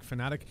on back,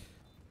 Fnatic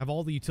have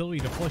all the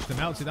utility to flush them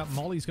out. See, that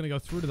Molly's going to go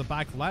through to the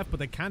back left, but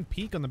they can't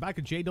peek on the back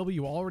of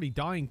JW already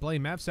dying.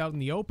 Blame F's out in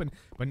the open,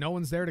 but no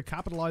one's there to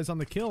capitalize on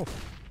the kill.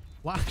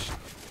 Flash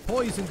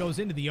Poison goes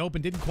into the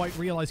open, didn't quite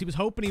realize. He was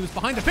hoping he was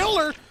behind the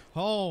pillar.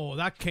 Oh,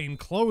 that came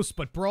close,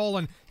 but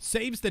Brawlin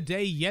saves the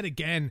day yet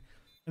again.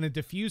 And a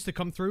defuse to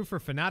come through for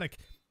Fnatic.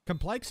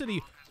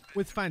 Complexity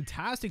with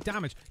fantastic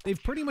damage.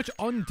 They've pretty much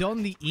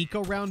undone the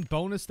eco round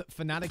bonus that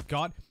Fnatic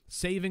got,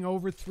 saving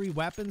over 3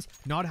 weapons,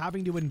 not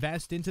having to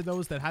invest into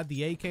those that had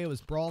the AK. It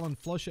was Brawlin,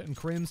 Flusha, and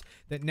Crims,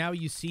 that now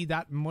you see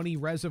that money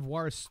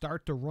reservoir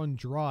start to run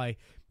dry.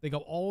 They go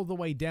all the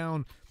way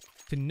down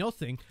to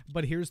nothing,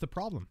 but here's the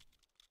problem.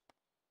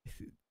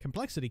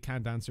 Complexity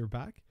can't answer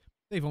back.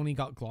 They've only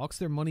got Glocks.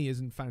 Their money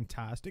isn't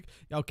fantastic.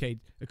 Okay,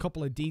 a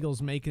couple of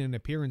Deagles making an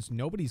appearance.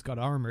 Nobody's got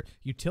armor.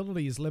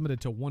 Utility is limited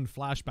to 1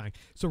 flashbang.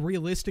 So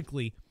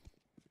realistically,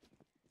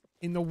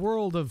 in the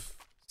world of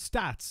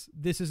stats,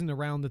 this isn't a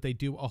round that they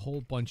do a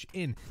whole bunch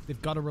in.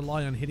 They've got to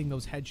rely on hitting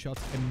those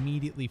headshots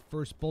immediately,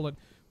 first bullet,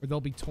 or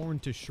they'll be torn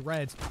to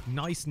shreds.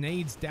 Nice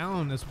nades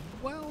down as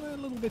well. A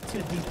little bit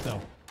too deep,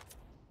 though.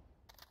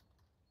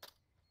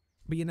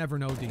 But you never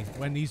know, Dean.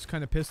 When these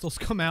kind of pistols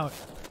come out,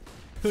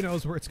 who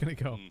knows where it's going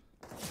to go.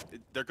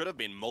 There could have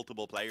been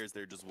multiple players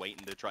there just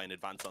waiting to try and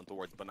advance on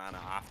towards Banana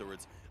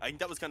afterwards. I think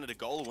that was kind of the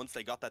goal. Once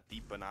they got that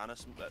deep Banana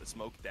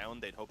smoke down,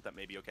 they'd hope that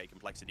maybe, okay,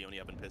 Complexity only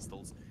having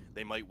pistols.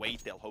 They might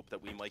wait. They'll hope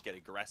that we might get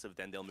aggressive.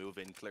 Then they'll move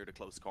in, clear the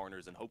close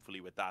corners, and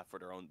hopefully with that, for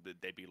their own,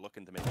 they'd be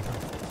looking to maybe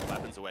pull some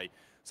weapons away.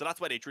 So that's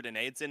why they threw the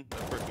nades in.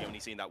 Of course, we only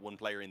seen that one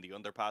player in the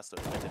underpass, so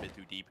it went a bit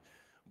too deep.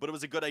 But it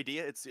was a good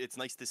idea. It's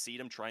nice to see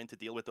them trying to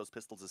deal with those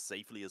pistols as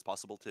safely as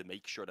possible to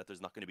make sure that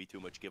there's not going to be too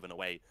much given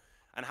away.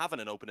 And having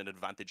an opening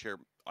advantage here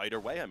either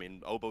way. I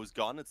mean, Obo's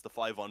gone. It's the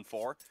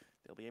 5-on-4.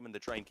 They'll be aiming to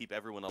try and keep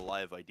everyone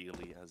alive,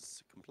 ideally,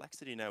 as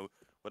Complexity now,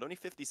 with only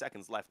 50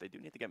 seconds left, they do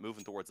need to get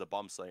moving towards the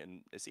bomb site,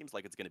 and it seems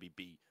like it's going to be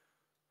B.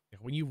 Yeah,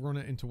 when you run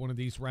it into one of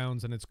these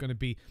rounds and it's going to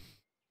be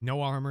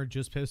no armor,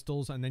 just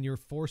pistols, and then you're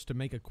forced to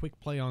make a quick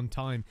play on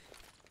time,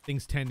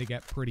 things tend to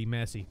get pretty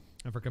messy.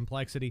 And for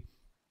Complexity,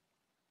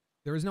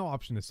 there is no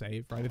option to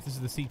save, right? If this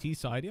is the CT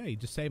side, yeah, you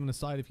just save on the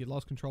side if you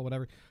lost control,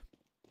 whatever.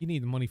 You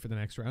need the money for the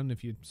next round.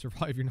 If you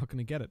survive, you're not going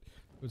to get it.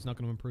 It's not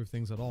going to improve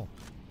things at all.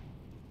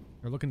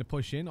 They're looking to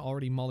push in,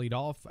 already mollied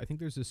off. I think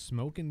there's a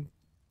smoke in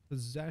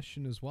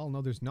possession as well.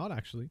 No, there's not,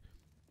 actually.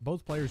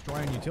 Both players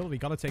dry on utility.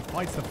 Got to take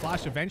fights. The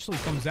flash eventually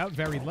comes out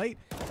very late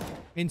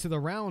into the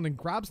round and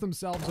grabs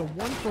themselves a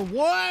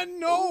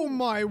 1-for-1. Oh,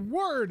 my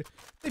word.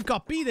 They've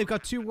got B. They've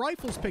got 2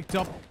 rifles picked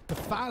up. The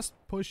fast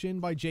push in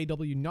by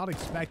JW, not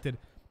expected.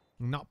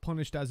 Not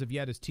punished as of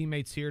yet. His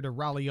teammates here to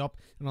rally up,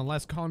 and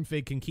unless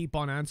Config can keep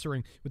on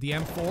answering with the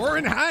M4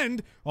 in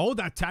hand. Oh,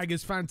 that tag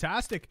is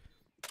fantastic.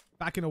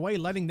 Backing away,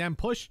 letting them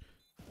push.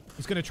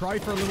 He's going to try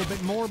for a little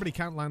bit more, but he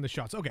can't land the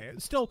shots. Okay,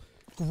 still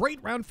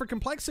great round for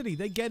Complexity.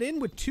 They get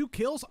in with 2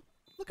 kills.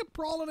 Look at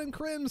Brawlin and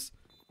Crims.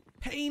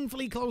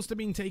 Painfully close to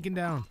being taken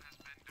down.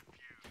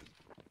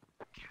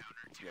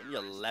 Only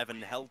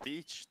 11 health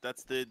each.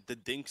 That's the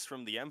dinks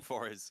from the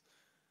M4s.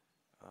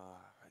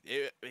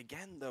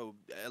 Again, though,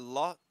 a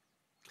lot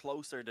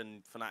closer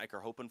than Fnatic are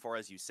hoping for,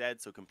 as you said,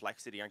 so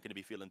Complexity aren't going to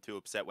be feeling too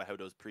upset with how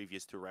those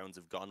previous 2 rounds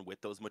have gone with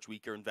those much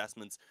weaker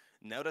investments.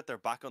 Now that they're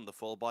back on the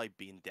full buy,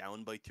 being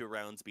down by 2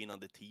 rounds, being on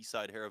the T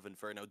side here of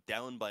Inferno,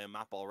 down by a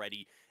map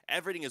already,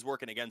 everything is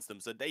working against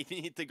them, so they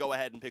need to go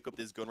ahead and pick up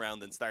this gun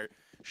round and start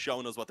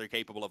showing us what they're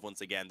capable of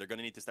once again. They're going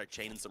to need to start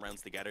chaining some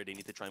rounds together. They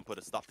need to try and put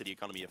a stop to the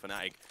economy of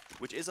Fnatic,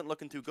 which isn't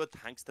looking too good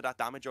thanks to that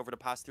damage over the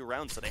past 2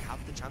 rounds, so they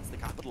have the chance to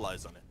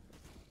capitalize on it.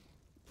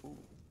 Ooh.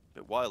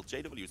 Bit wild.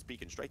 JW is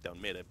peeking straight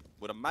down mid. I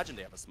would imagine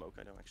they have a smoke.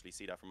 I don't actually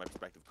see that from my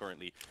perspective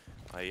currently.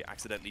 I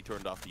accidentally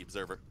turned off the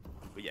observer.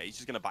 But yeah, he's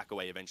just going to back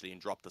away eventually and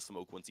drop the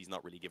smoke once he's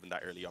not really given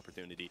that early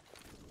opportunity.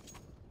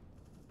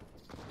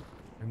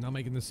 I'm not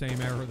making the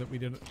same error that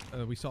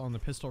we saw in the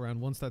pistol round.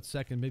 Once that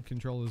second mid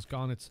control is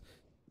gone,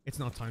 it's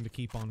not time to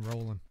keep on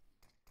rolling.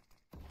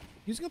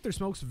 Using up their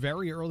smokes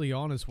very early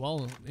on as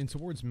well, in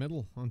towards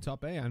middle on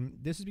top A, and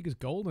this is because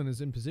Golden is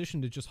in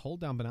position to just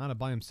hold down Banana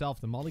by himself.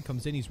 The molly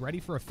comes in, he's ready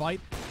for a fight,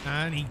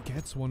 and he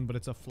gets one, but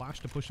it's a flash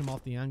to push him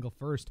off the angle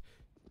first.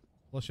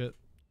 Flusha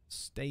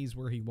stays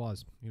where he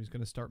was. He was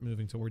going to start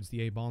moving towards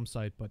the A bomb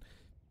site, but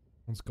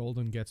once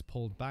Golden gets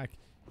pulled back,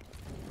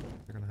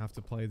 they're going to have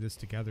to play this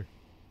together.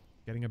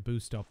 Getting a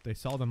boost up. They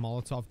saw the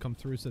Molotov come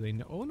through, so they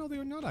know. Oh, no, they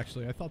were not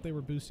actually. I thought they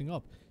were boosting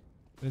up.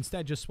 But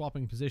instead, just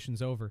swapping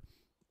positions over.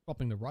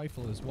 Swapping the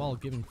rifle as well,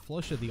 giving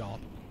Flusha the op.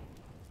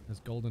 As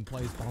Golden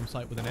plays bomb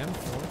site with an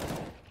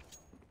M4.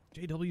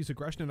 JW's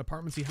aggression in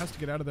apartments, he has to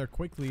get out of there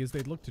quickly as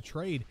they look to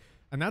trade.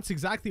 And that's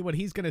exactly what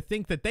he's going to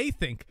think that they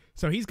think.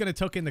 So he's going to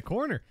tuck in the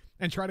corner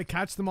and try to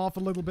catch them off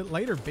a little bit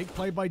later. Big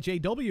play by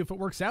JW if it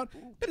works out.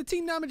 Bit of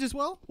team damage as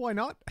well. Why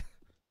not?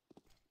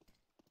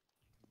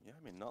 Yeah,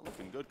 I mean, not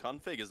looking good.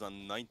 Config is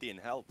on 90 in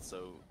health,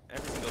 so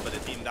every single bit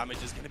of team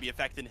damage is going to be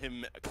affecting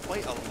him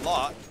quite a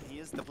lot. He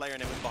is the player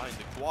now in behind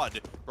the quad.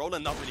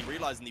 Roland not really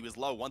realizing he was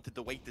low, wanted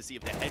to wait to see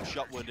if the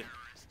headshot would,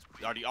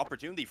 or the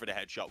opportunity for the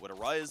headshot would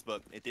arise,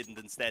 but it didn't.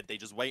 Instead, they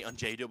just wait on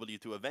JW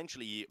to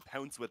eventually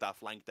pounce with that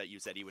flank that you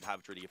said he would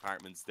have through the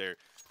apartments there.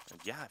 And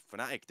yeah,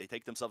 Fnatic, they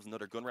take themselves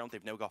another gun round.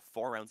 They've now got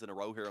 4 rounds in a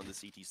row here on the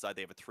CT side.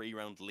 They have a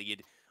 3-round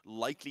lead,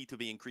 likely to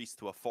be increased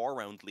to a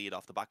 4-round lead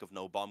off the back of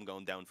no bomb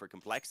going down for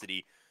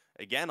Complexity.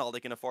 Again, all they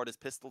can afford is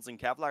pistols and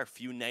Kevlar,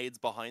 few nades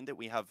behind it.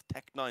 We have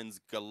Tech-9s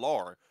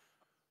galore.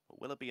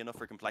 But will it be enough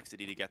for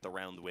Complexity to get the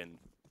round win?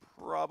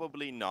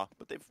 Probably not,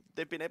 but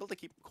they've been able to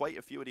keep quite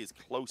a few of these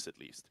close at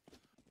least.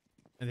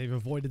 And they've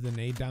avoided the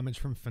nade damage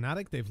from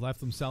Fnatic. They've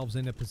left themselves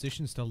into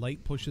positions to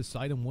late push his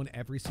side and won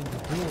every single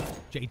duel.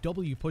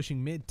 JW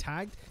pushing mid,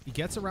 tagged. He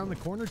gets around the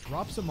corner,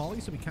 drops a molly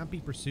so he can't be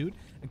pursued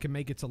and can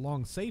make it to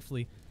long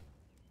safely.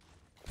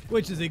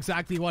 Which is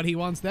exactly what he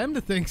wants them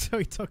to think, so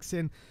he tucks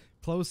in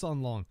close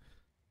on long.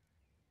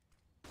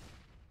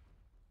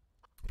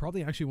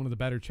 Probably actually one of the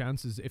better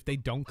chances if they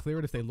don't clear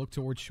it, if they look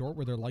towards short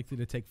where they're likely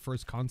to take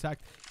first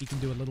contact, he can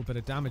do a little bit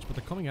of damage, but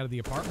they're coming out of the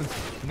apartments,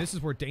 and this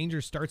is where danger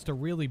starts to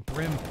really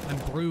brim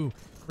and brew.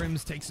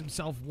 Crims takes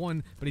himself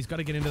one, but he's got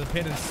to get into the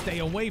pit and stay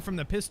away from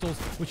the pistols,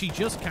 which he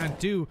just can't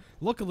do.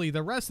 Luckily,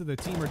 the rest of the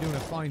team are doing a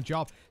fine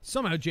job.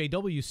 Somehow,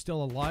 JW's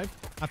still alive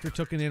after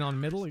tucking in on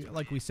middle,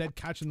 like we said,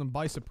 catching them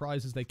by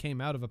surprise as they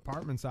came out of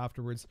apartments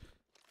afterwards.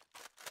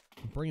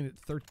 Bringing it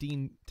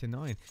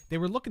 13-9. They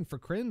were looking for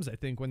Crims, I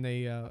think, when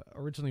they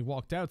originally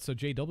walked out, so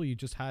JW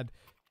just had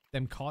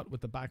them caught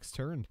with the backs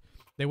turned.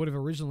 They would have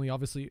originally,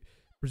 obviously,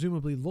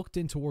 presumably looked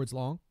in towards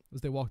long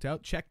as they walked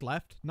out, checked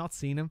left, not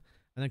seen him,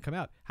 and then come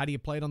out. How do you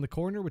play it on the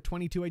corner with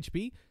 22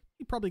 HP?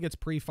 He probably gets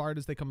pre-fired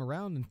as they come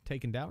around and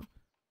taken down.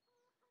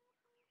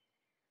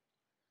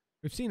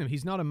 We've seen him.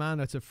 He's not a man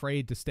that's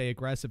afraid to stay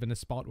aggressive in a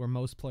spot where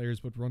most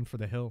players would run for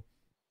the hill.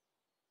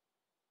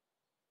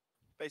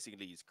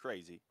 Basically, he's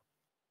crazy.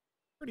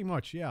 Pretty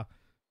much, yeah.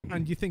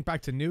 And you think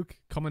back to Nuke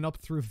coming up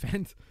through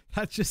vent.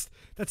 That's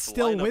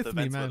still with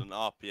me, man. With an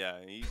op, yeah.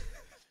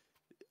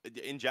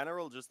 In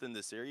general, just in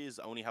the series,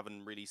 only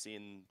haven't really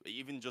seen,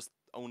 even just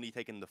only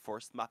taking the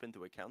first map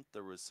into account,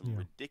 there was some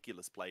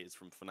ridiculous plays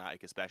from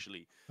Fnatic,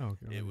 especially.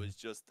 It was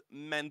just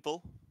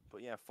mental.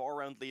 But yeah,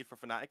 4-round lead for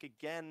Fnatic.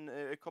 Again,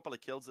 a couple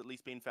of kills at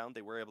least being found.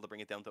 They were able to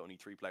bring it down to only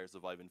 3 players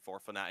surviving for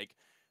Fnatic.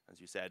 As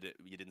you said,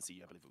 you didn't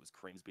see, I believe it was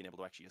Crims being able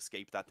to actually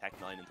escape that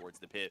Tech-9 and towards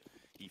the pit.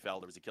 He fell.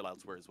 There was a kill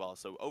elsewhere as well.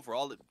 So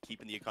overall,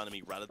 keeping the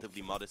economy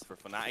relatively modest for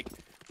Fnatic.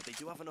 But they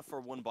do have enough for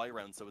one buy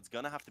round, so it's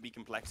going to have to be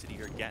Complexity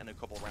here, getting a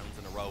couple rounds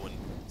in a row and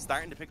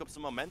starting to pick up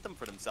some momentum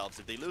for themselves.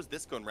 If they lose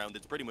this gun round,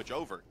 it's pretty much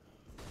over.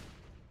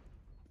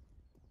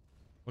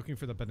 Looking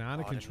for the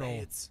banana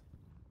control.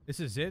 This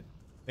is it.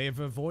 They have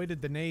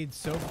avoided the nades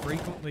so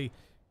frequently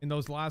in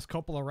those last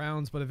couple of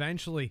rounds, but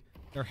eventually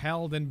they're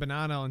held in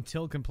banana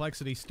until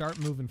Complexity start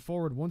moving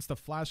forward. Once the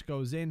flash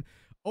goes in,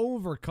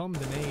 overcome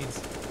the nades.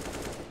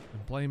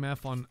 And Blame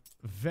F on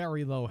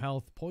very low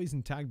health.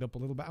 Poison tagged up a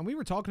little bit. And we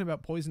were talking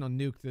about Poison on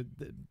Nuke,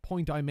 the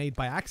point I made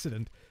by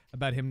accident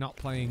about him not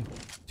playing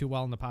too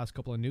well in the past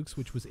couple of nukes,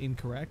 which was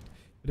incorrect.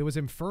 But it was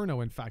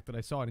Inferno, in fact, that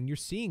I saw it. And you're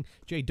seeing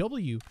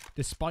JW,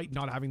 despite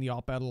not having the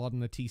op out a lot on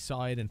the T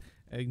side, and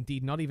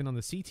indeed not even on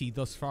the CT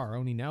thus far,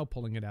 only now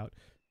pulling it out,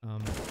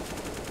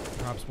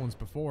 perhaps once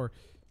before.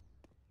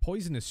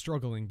 Poison is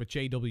struggling, but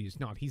JW is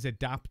not. He's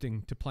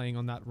adapting to playing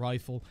on that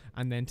rifle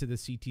and then to the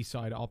CT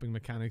side opping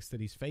mechanics that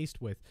he's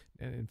faced with.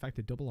 In fact,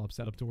 a double op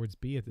set up towards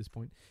B at this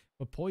point.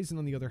 But Poison,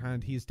 on the other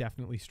hand, he has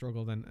definitely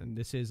struggled. And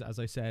this is, as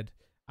I said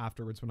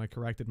afterwards when I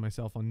corrected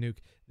myself on Nuke,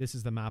 this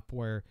is the map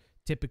where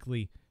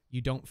typically you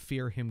don't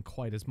fear him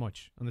quite as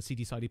much. On the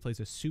CT side, he plays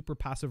a super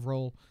passive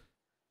role.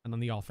 And on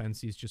the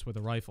offense, he's just with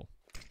a rifle.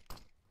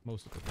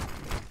 Most of the time.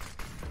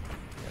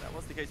 That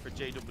was the case for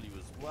JW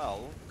as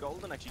well.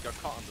 Golden actually got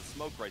caught on the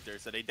smoke right there,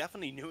 so they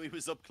definitely knew he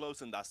was up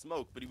close in that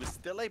smoke, but he was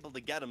still able to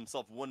get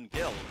himself one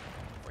kill,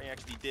 where he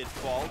actually did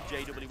fall.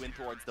 JW went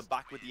towards the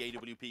back with the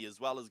AWP as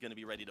well, is going to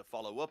be ready to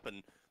follow up,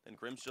 and then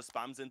Crims just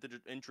spams into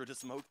the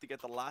smoke to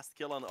get the last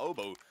kill on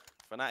Obo.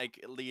 Fnatic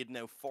lead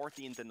now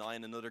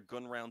 14-9, another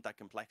gun round that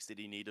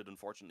Complexity needed,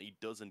 unfortunately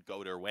doesn't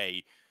go their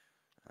way,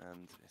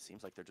 and it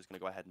seems like they're just going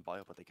to go ahead and buy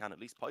up what they can, at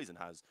least Poison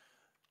has.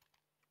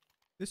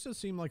 This does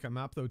seem like a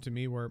map, though, to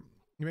me, where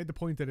you made the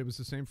point that it was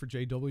the same for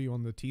JW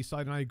on the T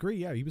side, and I agree,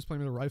 yeah, he was playing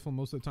with a rifle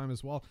most of the time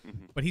as well,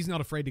 but he's not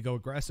afraid to go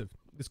aggressive.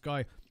 This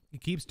guy, he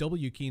keeps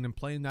W keen and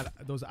playing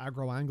those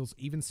aggro angles,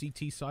 even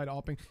CT side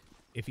opping.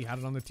 if he had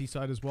it on the T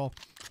side as well.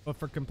 But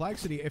for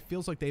Complexity, it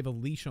feels like they have a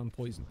leash on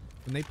Poison.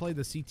 When they play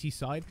the CT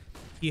side,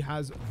 he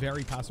has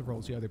very passive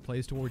roles. He either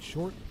plays towards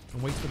short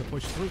and waits for the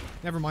push through.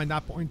 Never mind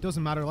that point.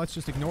 Doesn't matter. Let's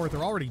just ignore it.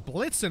 They're already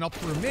blitzing up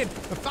through mid.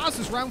 The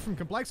fastest round from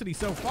Complexity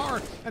so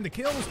far. And the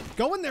kills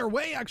going their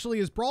way, actually,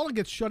 as Brawler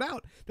gets shut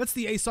out. That's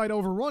the A side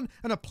overrun.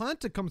 And a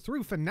plant to come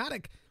through.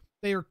 Fnatic,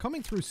 they are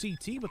coming through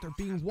CT, but they're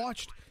being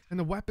watched. And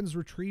the weapons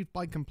retrieved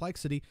by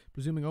Complexity.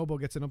 Presuming Obo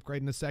gets an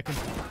upgrade in a second.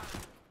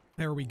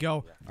 There we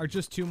go. Are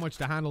just too much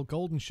to handle.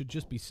 Golden should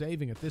just be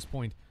saving at this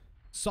point.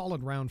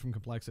 Solid round from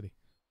Complexity.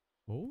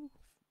 Oh.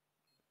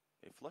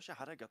 If Flusha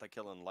had got that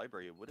kill on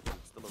Library, it would have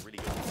been still a really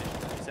good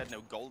position. As you said,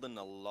 now Golden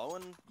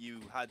alone, you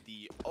had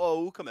the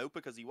O come out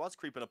because he was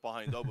creeping up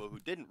behind Obo, who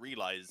didn't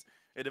realize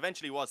it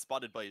eventually was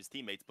spotted by his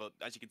teammates. But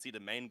as you can see,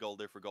 the main goal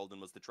there for Golden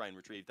was to try and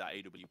retrieve that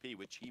AWP,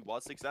 which he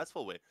was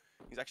successful with.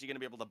 He's actually going to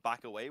be able to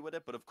back away with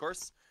it. But of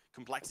course,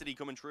 Complexity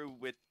coming through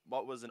with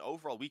what was an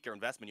overall weaker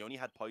investment. You only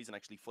had Poison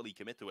actually fully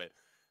commit to it,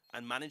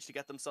 and managed to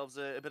get themselves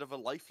a bit of a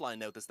lifeline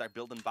now to start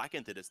building back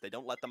into this. They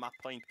don't let the map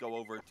point go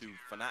over to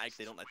Fnatic.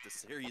 They don't let the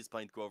series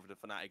point go over to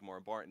Fnatic, more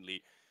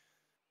importantly.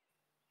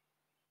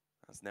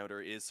 As now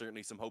there is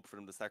certainly some hope for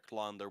them to start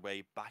clawing their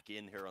way back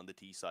in here on the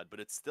T side,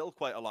 but it's still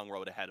quite a long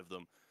road ahead of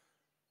them.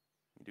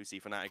 You do see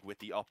Fnatic with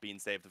the up being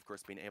saved, of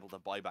course, being able to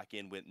buy back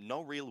in with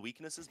no real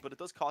weaknesses, but it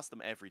does cost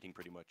them everything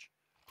pretty much.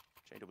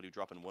 JW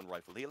dropping one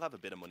rifle. He'll have a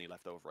bit of money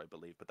left over, I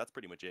believe, but that's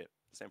pretty much it.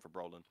 Same for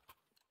Brolin.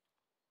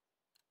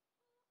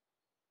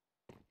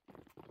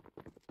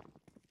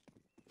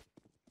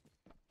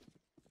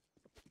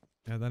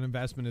 Yeah, that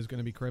investment is going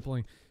to be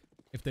crippling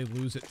if they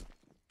lose it.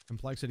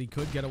 Complexity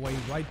could get away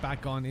right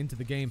back on into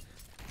the game.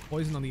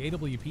 Poison on the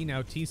AWP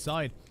now, T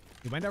side.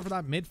 He went out for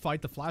that mid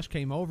fight. The flash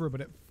came over,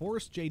 but it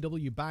forced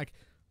JW back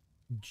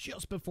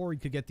just before he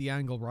could get the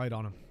angle right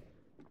on him.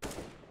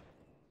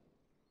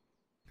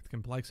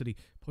 Complexity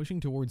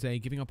pushing towards A,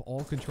 giving up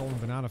all control in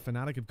Banana.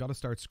 Fnatic have got to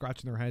start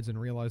scratching their heads and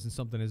realizing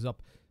something is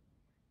up.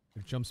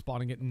 They're jump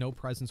spotting it, no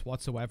presence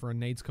whatsoever, and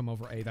nades come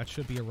over A. That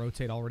should be a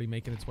rotate already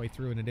making its way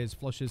through, and it is.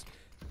 Flushes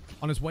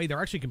on his way.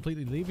 They're actually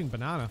completely leaving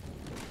Banana.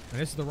 And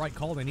this is the right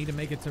call. They need to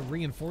make it to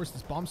reinforce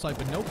this bomb site,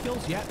 but no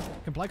kills yet.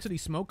 Complexity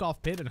smoke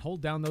off pit and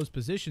hold down those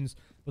positions,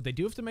 but they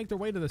do have to make their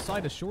way to the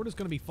side. A short is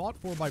going to be fought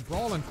for by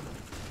Brawlin.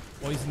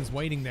 Poison's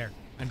waiting there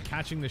and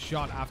catching the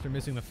shot after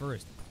missing the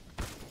first.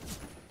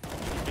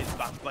 Gets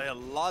spammed by a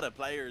lot of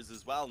players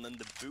as well, and then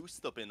the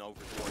boost up in over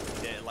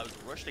towards it allows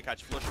Rush to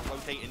catch Flush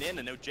rotating in,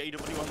 and now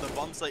JW on the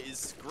bomb site is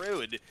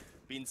screwed.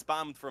 Being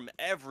spammed from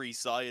every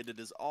side. It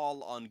is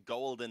all on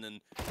Golden, and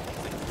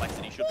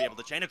Complexity should be able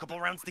to chain a couple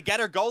rounds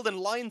together. Golden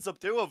lines up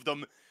two of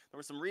them. There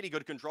was some really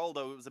good control,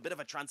 though. It was a bit of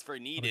a transfer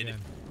needed.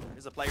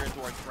 There's a player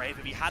towards Grave.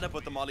 If he had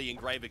put the molly in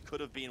Grave, it could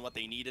have been what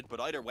they needed, but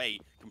either way,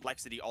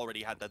 Complexity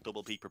already had that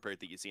double peak prepared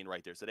that you've seen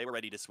right there, so they were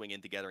ready to swing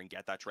in together and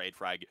get that trade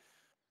frag.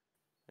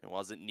 It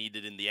wasn't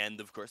needed in the end,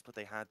 of course, but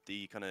they had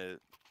the kind of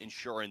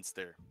insurance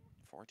there.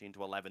 14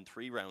 to 11,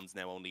 3 rounds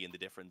now only in the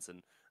difference.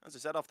 And as I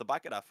said off the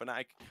back of that,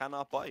 Fnatic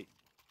cannot buy.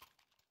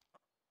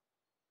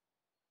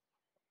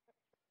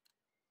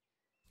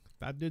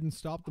 That didn't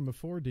stop them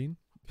before, Dean,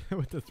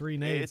 with the 3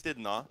 nades. Yeah, it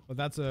did not. But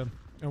that's a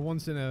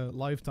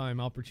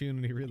once-in-a-lifetime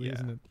opportunity, really,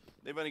 isn't it?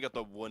 They've only got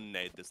the 1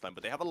 nade this time,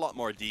 but they have a lot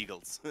more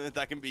deagles.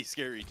 That can be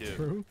scary, too.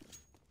 True.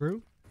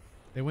 True.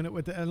 They win it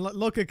with the... And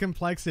look at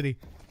Complexity.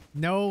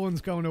 No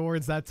one's going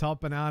towards that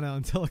top Banana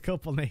until a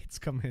couple nades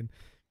come in.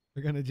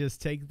 They're going to just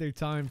take their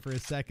time for a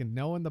second,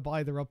 knowing the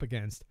buy they're up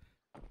against.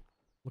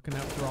 Looking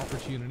out for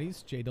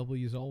opportunities.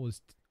 JW's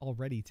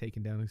already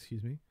taken down,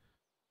 excuse me.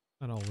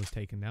 Not always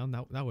taken down.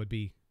 That would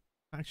be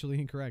actually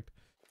incorrect.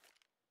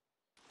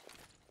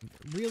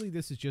 Really,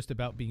 this is just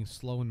about being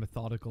slow and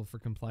methodical for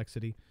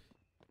Complexity.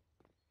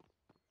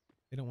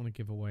 They don't want to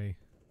give away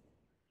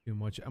too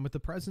much. And with the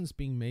presence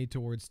being made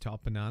towards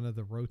top Banana,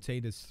 the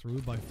rotate is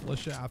through by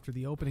Flusha after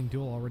the opening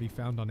duel already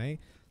found on A.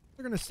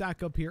 They're going to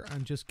stack up here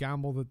and just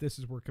gamble that this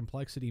is where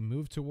Complexity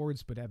moved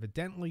towards, but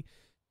evidently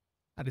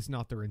that is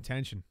not their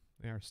intention.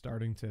 They are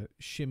starting to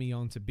shimmy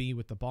onto B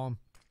with the bomb.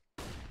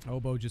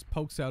 Obo just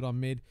pokes out on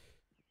mid,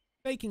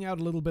 faking out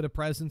a little bit of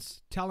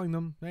presence, telling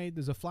them, hey,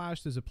 there's a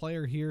flash, there's a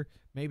player here.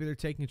 Maybe they're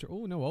taking it.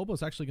 Oh, no,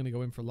 Obo's actually going to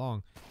go in for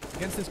long.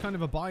 Against this kind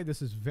of a buy,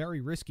 this is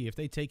very risky. If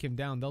they take him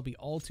down, they'll be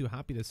all too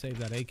happy to save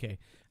that AK.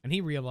 And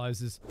he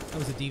realizes that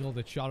was a deagle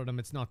that shot at him.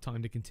 It's not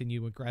time to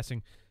continue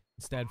aggressing.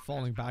 Instead,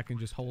 falling back and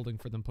just holding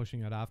for them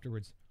pushing out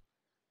afterwards.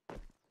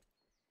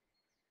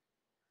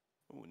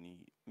 Oh, and he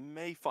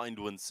may find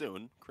one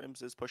soon.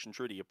 Crims is pushing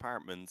through the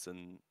apartments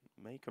and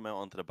may come out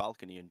onto the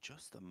balcony in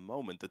just a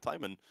moment. The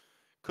timing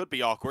could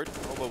be awkward.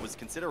 Obo was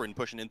considering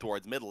pushing in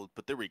towards middle,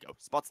 but there we go.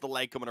 Spots the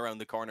leg coming around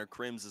the corner.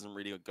 Crims isn't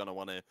really going to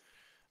want to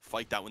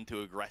fight that one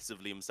too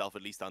aggressively himself,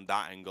 at least on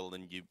that angle.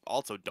 And you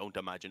also don't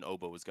imagine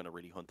Obo is going to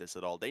really hunt this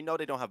at all. They know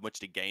they don't have much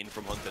to gain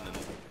from hunting and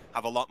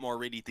have a lot more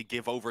really to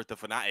give over to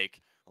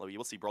Fnatic. Although you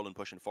will see Brolin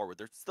pushing forward.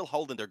 They're still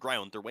holding their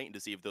ground. They're waiting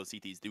to see if those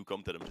CTs do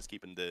come to them, just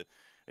keeping the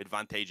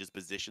advantageous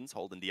positions,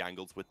 holding the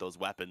angles with those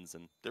weapons.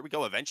 And there we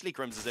go. Eventually,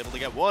 Crims is able to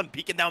get one.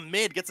 Peeking down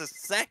mid, gets a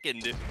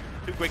second.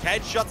 2 quick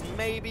headshots,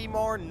 maybe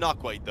more. Not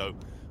quite, though.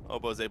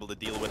 Obo's able to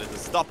deal with it to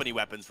stop any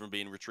weapons from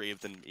being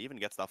retrieved and even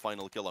gets that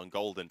final kill on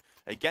Golden.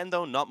 Again,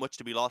 though, not much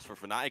to be lost for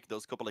Fnatic.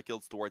 Those couple of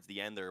kills towards the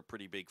end are a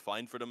pretty big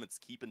find for them. It's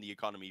keeping the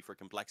economy for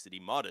Complexity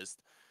modest.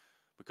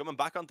 But coming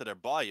back onto their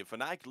buy, if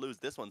Fnatic lose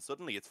this one,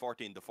 suddenly it's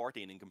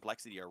 14-14 and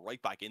Complexity are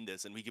right back in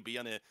this. And we could be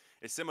on a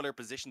similar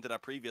position to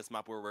that previous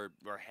map where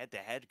we're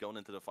head-to-head going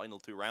into the final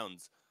 2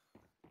 rounds.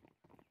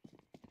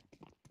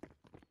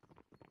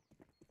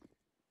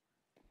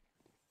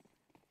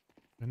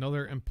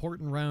 Another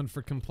important round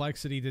for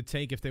Complexity to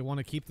take if they want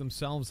to keep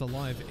themselves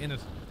alive in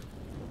it.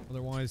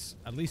 Otherwise,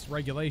 at least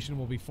regulation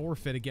will be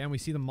forfeit again. We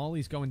see the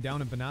mollies going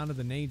down and Banana,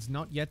 the nades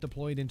not yet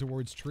deployed in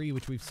towards tree,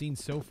 which we've seen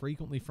so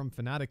frequently from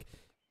Fnatic.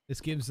 This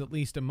gives at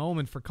least a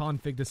moment for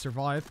Config to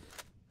survive.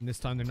 And this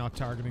time they're not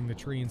targeting the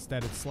tree.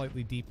 Instead, it's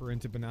slightly deeper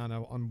into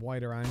Banana on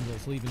wider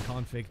angles, leaving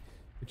Config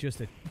with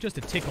just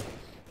a tickle.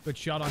 Good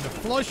shot on the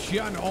flush,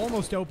 and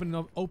almost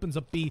opens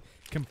up B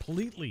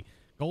completely.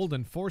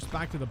 Golden forced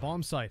back to the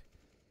bomb site.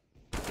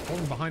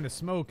 Holding behind the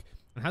smoke.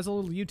 And has a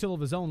little util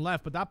of his own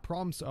left, but that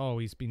prompts... Oh,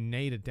 he's been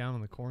naded down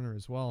in the corner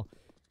as well.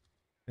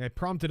 It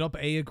prompted up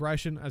A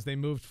aggression as they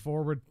moved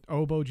forward.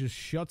 Obo just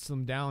shuts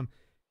them down.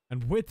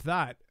 And with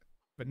that,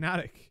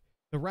 Fnatic,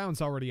 the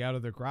round's already out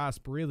of their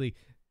grasp, really.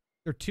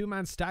 They're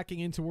 2-man stacking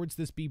in towards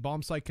this B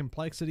bomb site.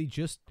 Complexity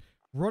just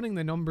running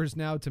the numbers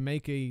now to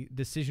make a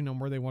decision on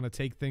where they want to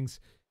take things.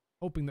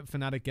 Hoping that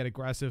Fnatic get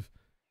aggressive.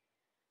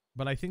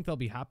 But I think they'll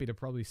be happy to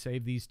probably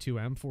save these 2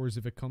 M4s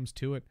if it comes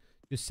to it.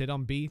 Just sit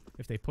on B.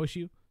 If they push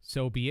you,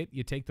 so be it.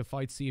 You take the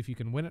fight, see if you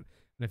can win it.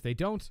 And if they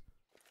don't,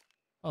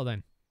 well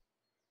then,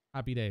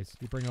 happy days.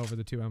 You bring over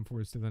the 2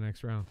 M4s to the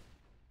next round.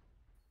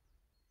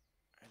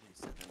 Are they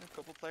sending a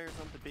couple players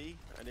onto B?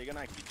 Are they going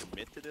to actually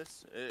commit to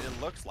this? It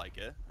looks like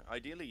it.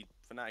 Ideally,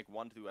 Fnatic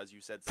want to, as you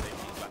said, save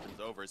these weapons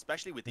over,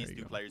 especially with these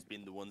 2 players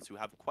being the ones who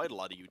have quite a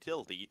lot of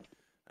utility.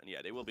 And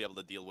yeah, they will be able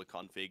to deal with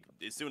Config.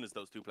 As soon as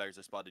those 2 players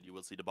are spotted, you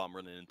will see the bomb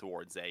running in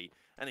towards A.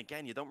 And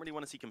again, you don't really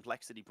want to see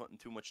Complexity putting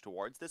too much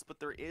towards this, but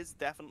there is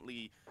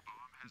definitely,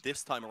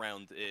 this time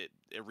around,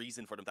 a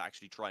reason for them to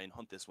actually try and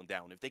hunt this one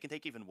down. If they can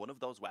take even one of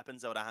those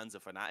weapons out of the hands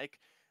of Fnatic,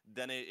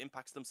 then it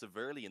impacts them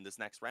severely in this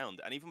next round.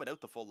 And even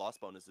without the full loss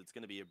bonus, it's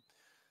going to be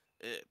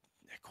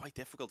quite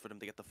difficult for them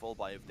to get the full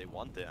buy if they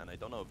want it. And I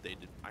don't know if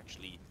they'd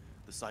actually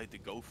decide to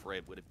go for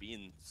it with it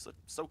being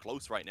so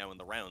close right now in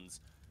the rounds.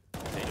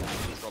 They'd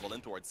have been in trouble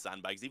in towards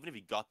sandbags. Even if he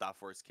got that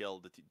first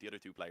kill, the other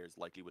 2 players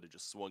likely would have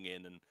just swung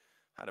in and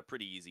had a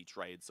pretty easy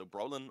trade. So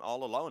Brolin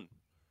all alone,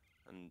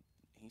 and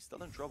he's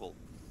still in trouble.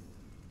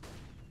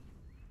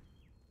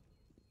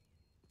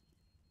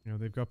 You know,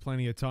 they've got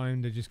plenty of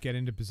time to just get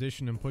into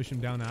position and push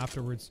him down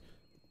afterwards.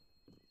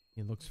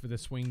 He looks for the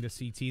swing to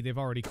CT. They've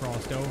already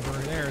crossed over.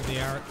 There they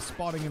are,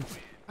 spotting him.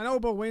 And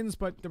Obo wins,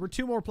 but there were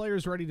 2 more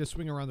players ready to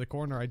swing around the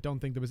corner. I don't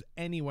think there was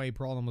any way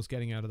Problem was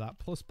getting out of that.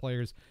 Plus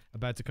players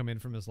about to come in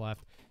from his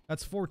left.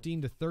 That's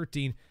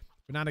 14-13.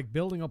 Fnatic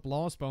building up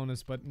loss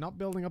bonus, but not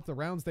building up the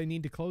rounds they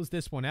need to close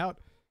this one out.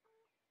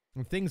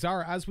 And things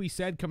are, as we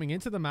said, coming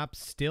into the map,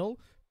 still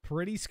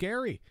pretty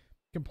scary.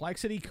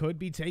 Complexity could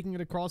be taking it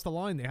across the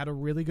line. They had a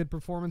really good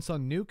performance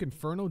on Nuke.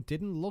 Inferno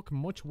didn't look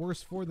much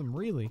worse for them,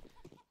 really.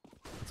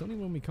 It's only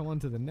when we come on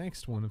to the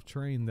next one of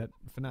Train that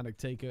Fnatic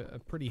take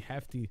a pretty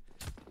hefty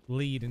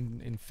lead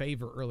in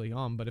favor early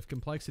on. But if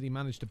Complexity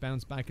managed to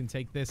bounce back and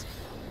take this,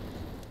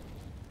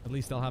 at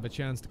least they'll have a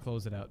chance to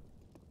close it out.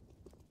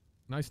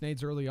 Nice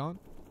nades early on.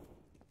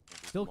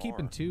 Still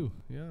keeping 2,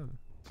 yeah,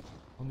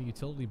 on the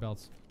utility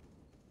belts.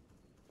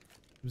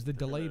 It was the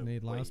delayed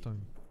nade last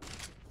time.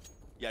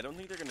 Yeah, I don't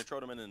think they're going to throw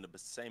them in the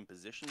same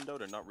position, though.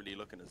 They're not really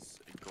looking as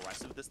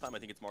aggressive this time. I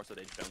think it's more so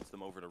they'd bounce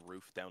them over the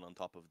roof down on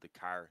top of the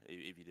car,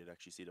 if you did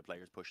actually see the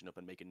players pushing up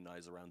and making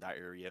noise around that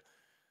area.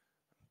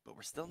 But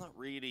we're still not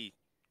really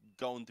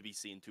going to be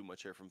seeing too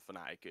much here from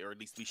Fnatic, or at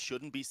least we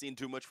shouldn't be seeing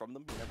too much from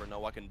them. You never know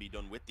what can be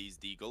done with these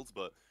deagles,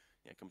 but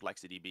yeah,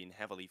 Complexity being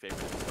heavily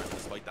favored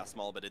despite that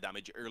small bit of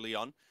damage early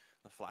on.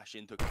 The flash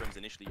in took Crims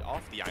initially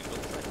off the angle,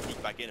 tried to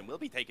peek back in and will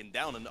be taken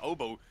down, and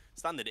Obo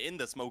standing in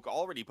the smoke,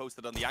 already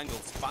posted on the angle,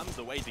 spams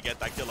away to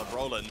get that kill of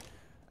Roland.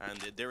 And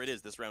there it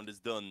is, this round is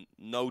done.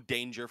 No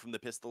danger from the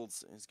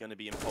pistols is going to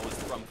be imposed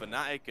from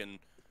Fnatic, and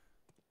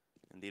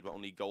indeed with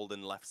only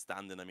Golden left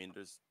standing. I mean,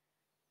 there's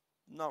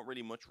not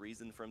really much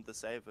reason for him to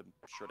save. I'm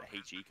sure the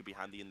HE could be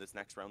handy in this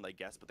next round, I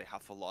guess, but they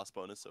have full loss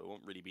bonus, so it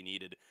won't really be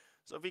needed.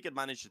 So if he could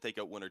manage to take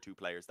out 1 or 2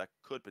 players, that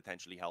could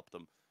potentially help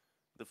them.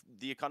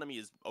 The economy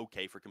is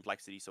okay for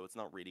Complexity, so it's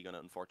not really going to,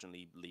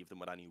 unfortunately, leave them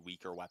with any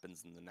weaker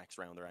weapons in the next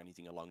round or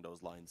anything along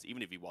those lines,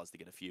 even if he was to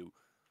get a few.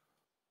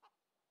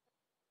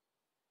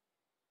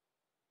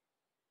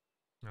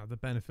 Now, the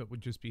benefit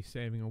would just be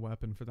saving a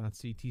weapon for that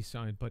CT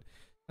side, but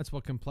that's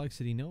what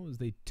Complexity knows.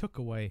 They took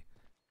away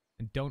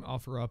and don't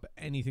offer up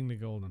anything to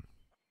Golden.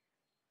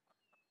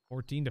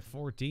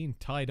 14-14,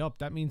 tied up.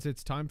 That means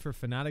it's time for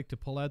Fnatic to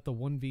pull out the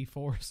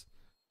 1v4s.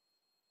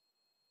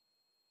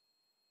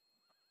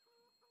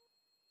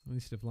 At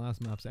least if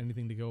last map's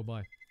anything to go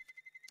by.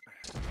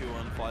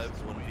 2-on-5s,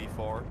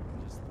 1v4,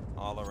 just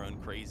all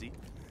around crazy.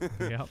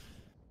 Yep.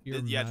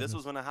 Yeah, this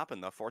was when it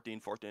happened, that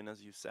 14-14,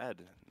 as you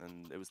said,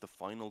 and it was the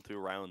final 2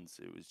 rounds.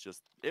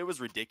 It was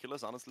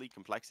ridiculous, honestly.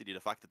 Complexity,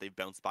 the fact that they've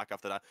bounced back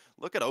after that.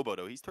 Look at Obo,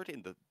 though. He's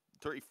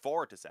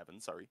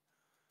 34-7, sorry.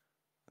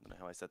 I don't know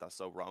how I said that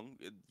so wrong.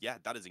 Yeah,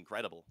 that is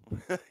incredible.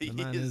 He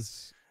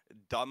is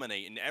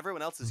dominating.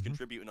 Everyone else is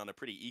contributing on a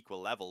pretty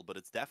equal level, but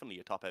it's definitely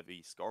a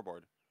top-heavy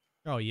scoreboard.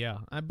 Oh, yeah.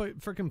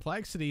 But for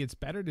Complexity, it's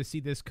better to see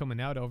this coming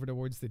out over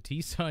towards the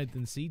T side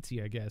than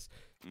CT, I guess,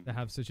 to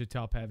have such a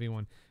top-heavy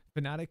one.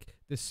 Fnatic,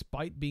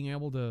 despite being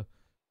able to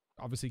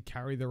obviously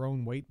carry their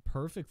own weight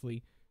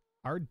perfectly,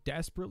 are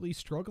desperately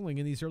struggling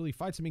in these early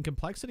fights. I mean,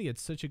 Complexity had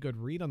such a good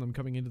read on them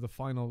coming into the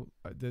final,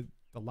 the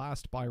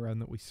last buy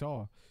round that we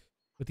saw.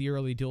 With the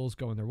early duels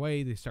going their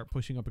way, they start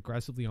pushing up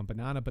aggressively on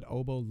Banana, but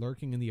Obo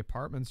lurking in the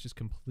apartments just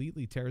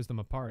completely tears them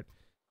apart.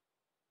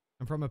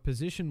 And from a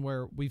position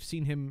where we've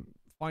seen him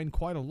find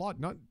quite a lot,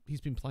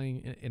 he's been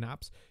playing in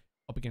apps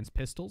up against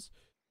pistols.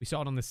 We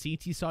saw it on the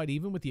CT side,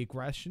 even with the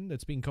aggression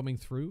that's been coming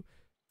through,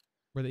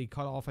 where they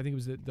cut off, I think it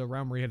was the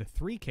round where he had a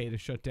 3K to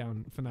shut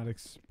down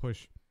Fnatic's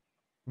push.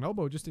 And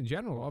Obo, just in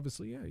general,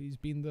 obviously, yeah, he's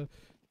been the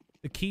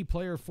key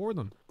player for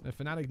them. The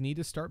Fnatic need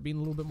to start being a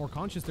little bit more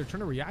conscious. They're trying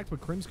to react, but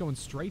Crim's going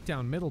straight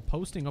down middle,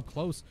 posting up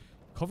close,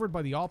 covered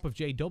by the AWP of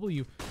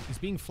JW. He's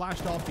being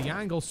flashed off the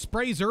angle,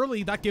 sprays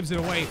early, that gives it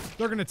away.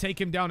 They're going to take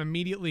him down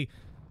immediately.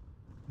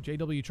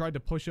 JW tried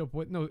to push up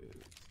with, no.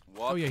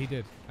 What? Oh yeah, he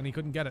did, and he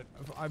couldn't get it.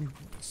 I'm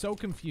so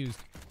confused.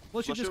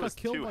 Flusha just got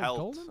killed by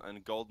Golden?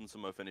 And Golden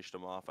somehow finished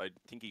him off. I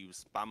think he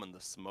was spamming the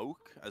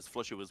smoke as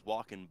Flusha was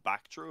walking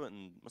back through it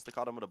and must have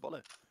caught him with a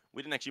bullet.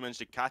 We didn't actually manage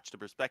to catch the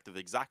perspective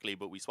exactly,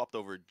 but we swapped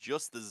over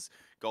just as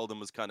Golden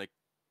was kind of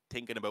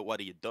thinking about what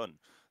he had done.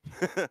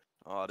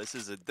 Oh, this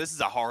is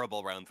a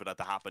horrible round for that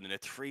to happen. In a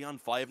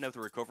 3-on-5 now to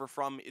recover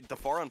from. The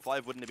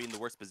 4-on-5 wouldn't have been the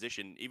worst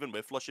position, even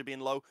with Flusha being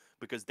low,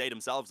 because they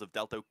themselves have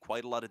dealt out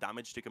quite a lot of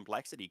damage to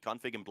Complexity.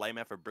 Config and Blame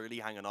F are barely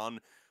hanging on.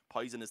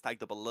 Poison is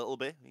tagged up a little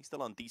bit. He's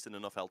still on decent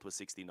enough health with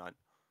 69.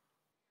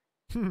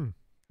 The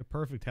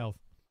perfect health.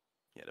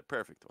 Yeah, the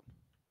perfect one.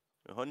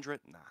 100?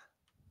 Nah.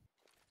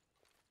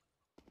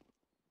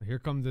 Here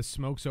come the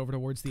smokes over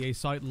towards the A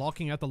site,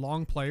 locking out the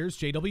long players.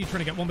 JW trying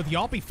to get one with the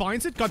AWP. He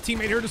finds it. Got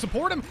teammate here to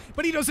support him,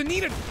 but he doesn't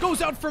need it.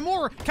 Goes out for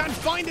more. Can't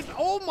find it.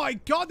 Oh my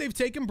god, they've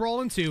taken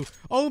Brawlin 2.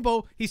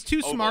 Obo, he's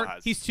too smart.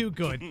 He's too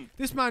good.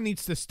 This man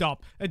needs to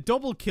stop. A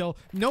double kill.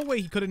 No way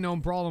he could have known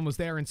Brawlin was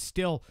there and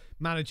still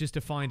manages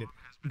to find it.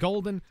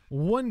 Golden,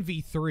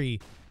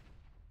 1v3.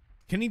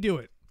 Can he do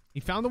it?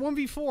 He found the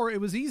 1v4. It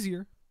was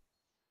easier.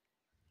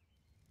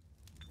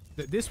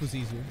 This was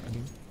easier, I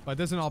mean. But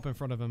there's an AWP in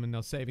front of him, and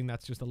now saving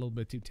that's just a little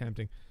bit too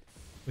tempting.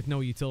 With no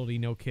utility,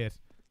 no kit,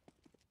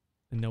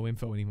 and no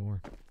info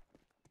anymore.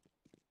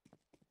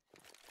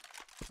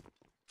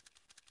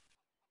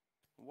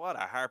 What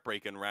a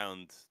heartbreaking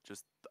round.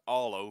 Just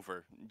all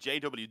over.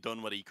 JW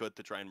done what he could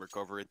to try and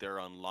recover it there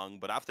on long,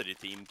 but after the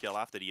team kill,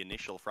 after the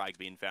initial frag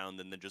being found,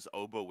 and then just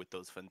Obo with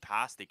those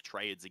fantastic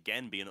trades,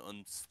 again being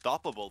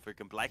unstoppable for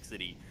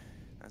Complexity.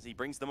 As he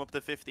brings them up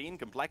to 15,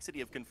 Complexity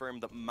have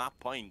confirmed that map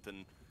point,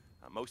 and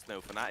most now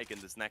Fnatic in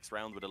this next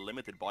round with a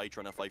limited buy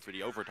trying to fight for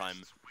the overtime.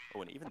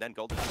 Oh, and even then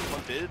Golden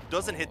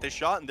doesn't hit the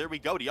shot, and there we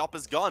go, the op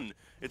is gone.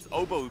 It's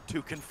Obo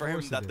to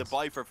confirm that the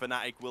buy for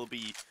Fnatic will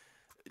be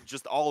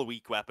just all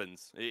weak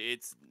weapons.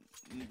 It's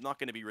not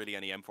going to be really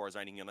any M4s or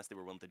anything unless they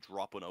were willing to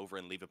drop one over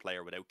and leave a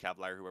player without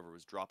Kevlar, whoever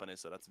was dropping it,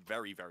 so that's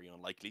very, very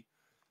unlikely.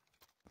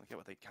 Look at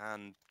what they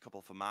can. A couple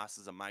of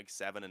FAMASs, a Mag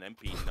 7, an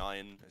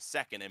MP9, a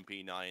second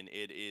MP9.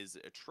 It is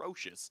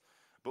atrocious.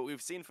 But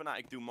we've seen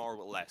Fnatic do more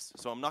with less.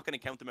 So I'm not going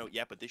to count them out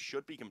yet, but this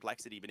should be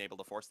Complexity being able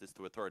to force this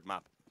to a third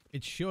map.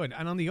 It should.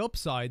 And on the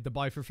upside, the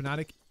buy for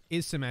Fnatic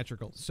is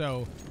symmetrical.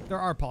 So there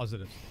are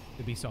positives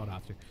to be sought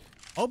after.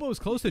 Obo is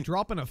close to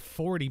dropping a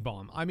 40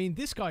 bomb. I mean,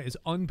 this guy is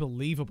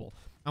unbelievable.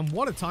 And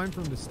what a time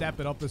for him to step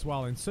it up as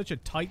well. In such a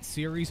tight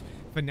series,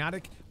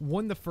 Fnatic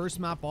won the first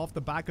map off the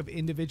back of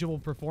individual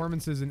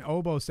performances, and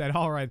Obo said,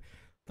 all right,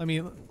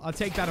 I'll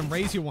take that and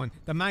raise you one.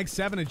 The Mag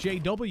 7 at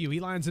JW, he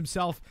lands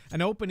himself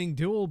an opening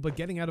duel, but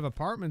getting out of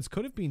apartments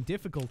could have been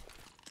difficult.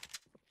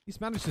 He's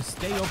managed to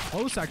stay up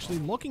close, actually,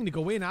 looking to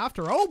go in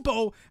after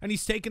Obo, and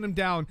he's taken him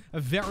down. A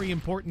very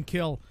important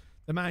kill.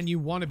 The man you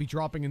want to be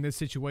dropping in this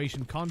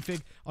situation.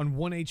 Config on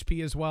 1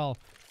 HP as well.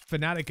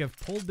 Fnatic have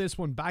pulled this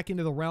one back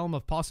into the realm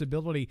of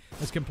possibility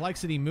as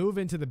Complexity move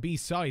into the B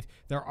site.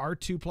 There are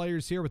 2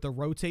 players here with the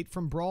rotate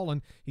from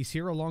Brawlin. He's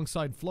here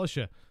alongside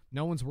Flusha.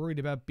 No one's worried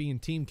about being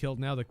team killed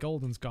now that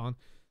Golden's gone.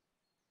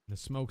 The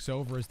smoke's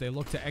over as they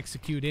look to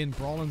execute in.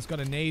 Brawlin's got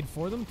a nade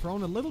for them,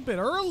 thrown a little bit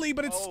early,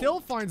 but it still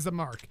finds the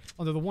mark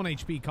under the 1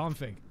 HP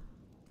config.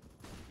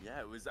 Yeah,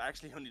 it was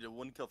actually only the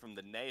 1 kill from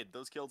the nade.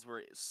 Those kills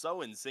were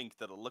so in sync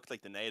that it looked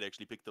like the nade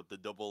actually picked up the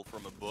double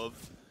from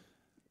above.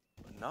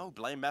 No,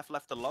 Blame F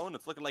left alone.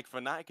 It's looking like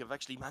Fnatic have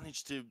actually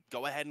managed to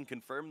go ahead and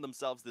confirm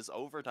themselves this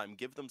overtime,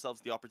 give themselves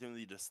the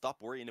opportunity to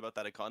stop worrying about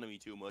that economy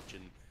too much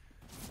and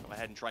go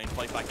ahead and try and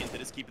fight back into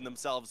this, keeping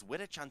themselves with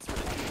a chance for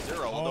the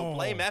 2-0. Although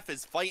Blame F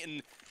is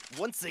fighting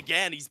once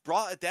again. He's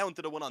brought it down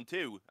to the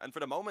 1-on-2. And for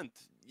the moment,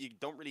 you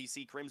don't really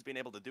see Crims being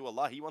able to do a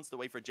lot. He wants to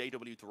wait for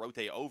JW to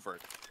rotate over.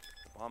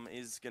 Bomb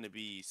is going to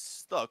be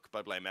stuck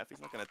by Blame F.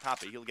 He's not going to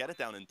tap it. He'll get it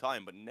down in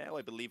time, but now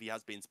I believe he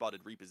has been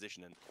spotted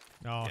repositioning.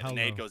 Oh, the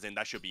nade goes in.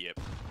 That should be it.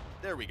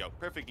 There we go.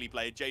 Perfectly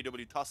played.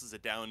 JW tosses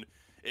it down.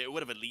 It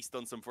would have at least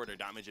done some further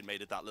damage and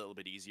made it that little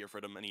bit easier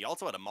for them. And he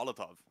also had a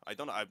Molotov. I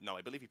don't know. No,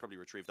 I believe he probably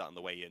retrieved that on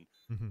the way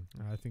in.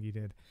 I think he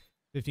did.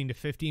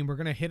 15-15. We're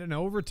going to hit an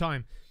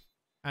overtime.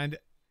 And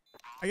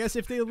I guess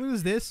if they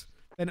lose this,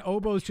 then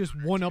Obo's just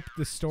one up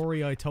the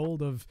story I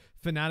told of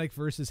Fnatic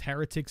versus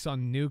Heretics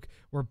on Nuke,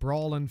 where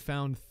Brawlin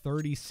found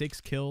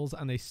 36 kills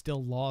and they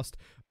still lost.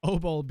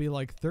 Obo will be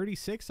like,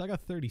 36? I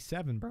got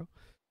 37, bro.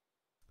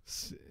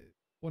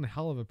 One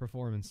hell of a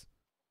performance.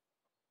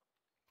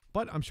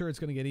 But I'm sure it's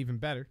going to get even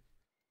better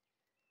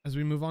as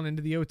we move on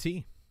into the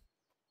OT.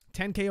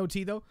 10k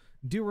OT, though.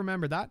 Do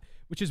remember that,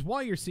 which is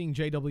why you're seeing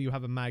JW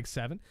have a Mag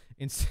 7.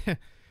 Instead,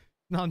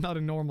 not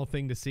a normal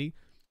thing to see.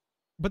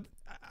 But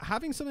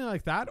having something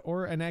like that,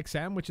 or an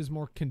XM, which is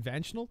more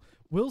conventional,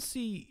 will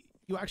see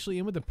you actually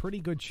in with a pretty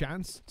good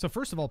chance. So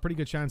first of all, pretty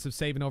good chance of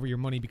saving over your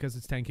money because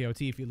it's 10k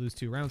OT if you lose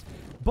 2 rounds.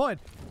 But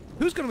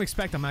who's going to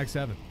expect a Mag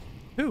 7?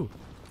 Who?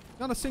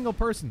 Not a single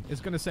person is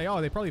going to say,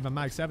 oh, they probably have a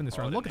Mag 7 this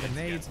round. Look at the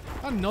nades.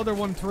 Another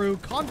one through.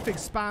 Config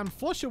spam.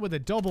 Flush it with a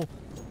double.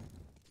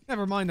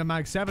 Never mind a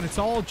Mag 7. It's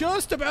all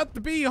just about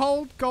the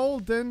B-hold.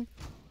 Golden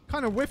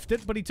kind of whiffed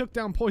it, but he took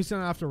down Poison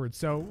afterwards,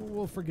 so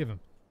we'll forgive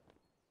him.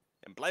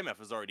 And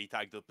Blamef is already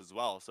tagged up as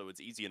well, so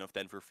it's easy enough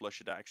then for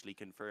Flusha to actually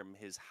confirm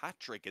his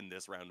hat-trick in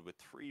this round with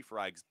 3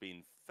 frags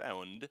being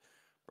found.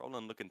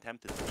 Roland looking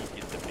tempted to peek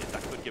into mid.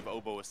 That could give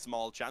Obo a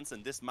small chance,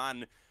 and this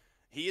man,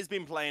 he has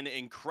been playing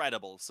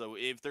incredible. So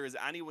if there is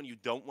anyone you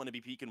don't want to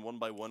be peeking 1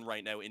 by 1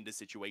 right now in this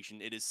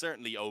situation, it is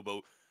certainly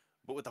Obo.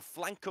 But with the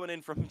flank coming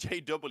in from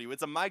JW,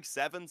 it's a Mag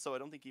 7, so I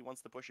don't think he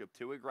wants to push up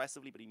too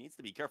aggressively, but he needs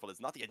to be careful.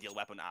 It's not the ideal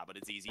weapon, but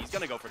it's easy. He's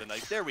going to go for the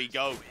knife. There we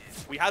go.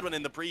 We had one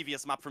in the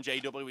previous map from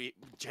JW.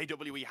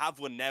 We have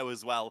one now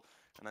as well.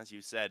 And as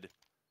you said,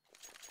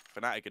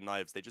 Fnatic and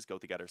knives, they just go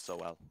together so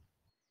well.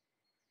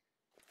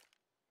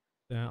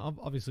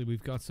 Obviously,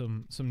 we've got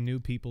some new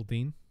people,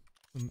 Dean.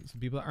 Some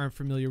people that aren't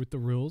familiar with the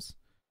rules.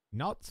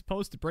 Not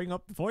supposed to bring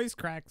up the voice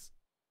cracks.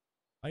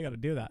 I got to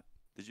do that.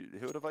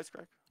 Who had a voice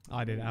crack?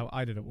 I did.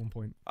 I did at one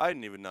point. I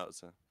didn't even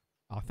notice it.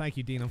 Oh, thank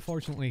you, Dean.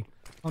 Unfortunately,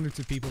 hundreds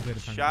of people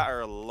did. Chat are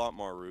a lot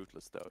more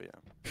ruthless, though.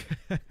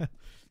 Yeah.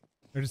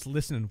 They're just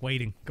listening,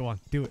 waiting. Go on,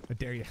 do it. I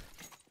dare you.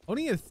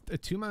 Only a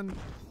 2-man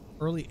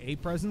early A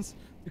presence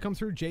to come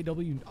through.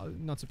 JW,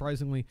 not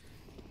surprisingly,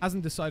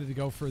 hasn't decided to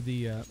go for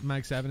the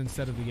Mag 7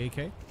 instead of the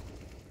AK.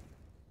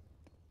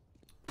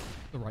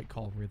 The right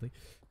call, really.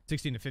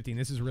 16-15.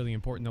 This is really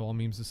important, though. All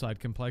memes aside,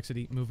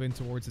 complexity. Move in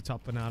towards the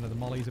top banana. The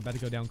molly is about to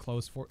go down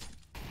close for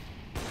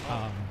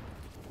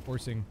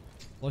forcing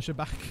Flusha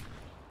back.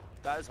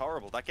 That is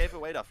horrible. That gave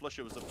away that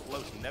Flusha was up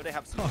close. And now they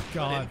have some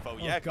good info.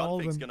 Yeah,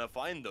 Config's gonna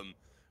find them.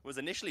 Was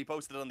initially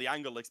posted on the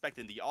angle,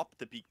 expecting the op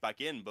to peek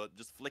back in, but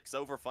just flicks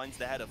over, finds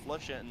the head of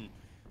Flusha, and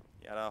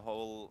yeah, that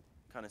whole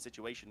kind of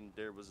situation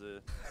there was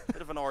a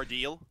bit of an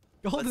ordeal.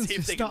 Golden's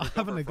just not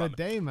having a good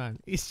day, man.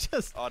 He's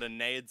just... Oh, the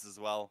nades as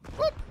well.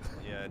 Whoop.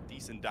 Yeah,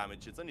 decent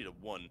damage. It's only the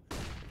 1.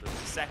 The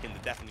second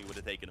that definitely would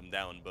have taken him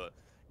down, but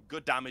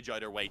good damage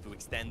either way to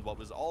extend what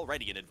was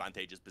already an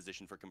advantageous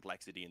position for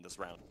complexity in this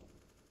round.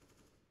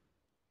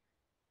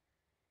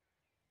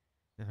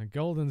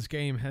 Golden's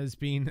game has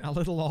been a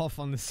little off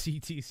on the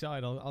CT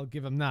side. I'll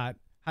give him that.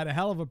 Had a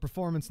hell of a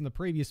performance in the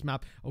previous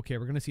map. Okay,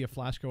 we're going to see a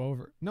flash go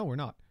over. No, we're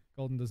not.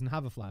 Golden doesn't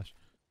have a flash.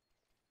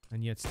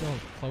 And yet still,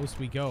 close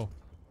we go.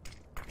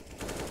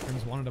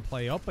 Crims wanted to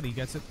play up, but he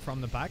gets it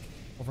from the back.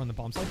 Over on the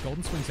bomb side,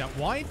 Golden swings out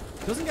wide.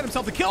 Doesn't get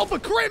himself the kill,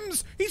 but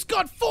Crims, he's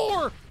got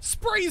 4!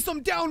 Sprays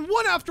them down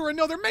one after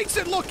another, makes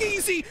it look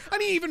easy,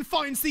 and he even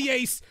finds the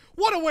ace.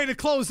 What a way to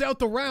close out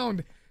the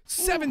round.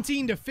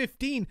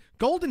 17-15.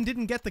 Golden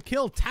didn't get the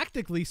kill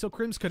tactically, so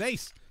Crims could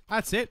ace.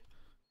 That's it.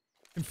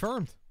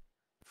 Confirmed.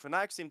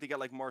 Fnatic seem to get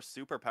like more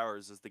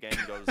superpowers as the game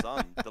goes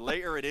on. The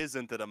later it is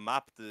into the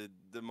map,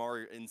 the more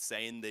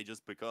insane they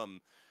just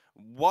become.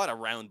 What a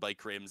round by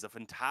Crims. A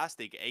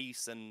fantastic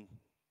ace, and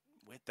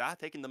with that,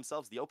 taking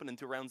themselves the opening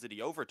 2 rounds of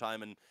the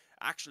overtime and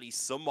actually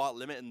somewhat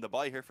limiting the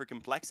buy here for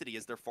complexity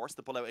as they're forced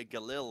to pull out a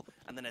Galil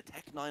and then a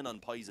Tech 9 on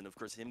Poison. Of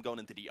course, him going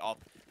into the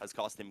op has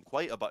cost him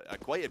quite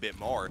a bit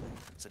more.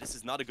 So this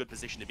is not a good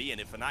position to be in.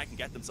 If Fnatic can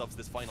get themselves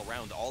this final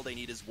round, all they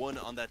need is 1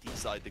 on that T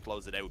side to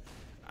close it out.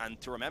 And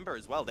to remember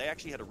as well, they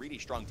actually had a really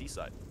strong T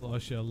side.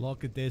 Flusha,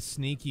 look at this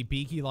sneaky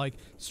beaky, like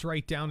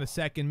straight down to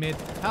second mid.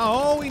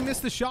 Oh, he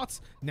missed the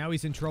shots. Now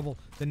he's in trouble.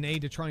 The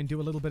nade to try and do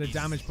a little bit of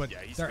damage, but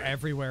they're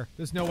everywhere.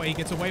 There's no way he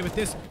gets away with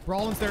this.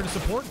 Brawlin's there to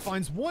support,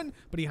 finds 1,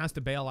 but he has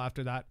to bail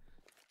after that.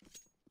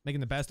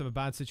 making the best of a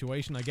bad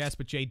situation, I guess.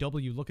 But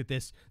JW, look at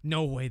this.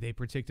 No way they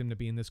predict him to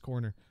be in this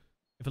corner.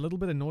 If a little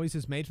bit of noise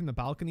is made from the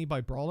balcony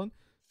by Brawlin,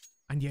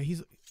 and yeah,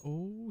 he's...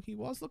 Oh, he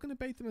was looking to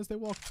bait them as they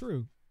walked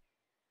through.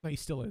 No, he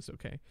still is,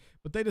 okay.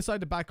 But they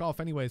decide to back off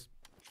anyways.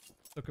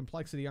 So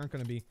Complexity aren't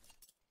going to be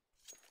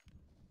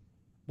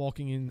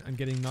walking in and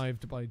getting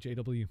knifed by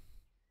JW.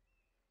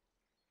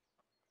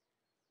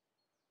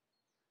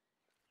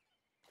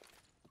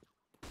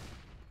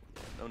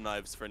 No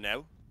knives for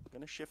now.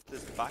 Gonna shift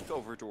this back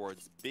over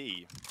towards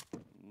B.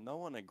 No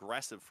one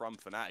aggressive from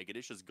Fnatic. It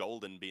is just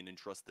Golden being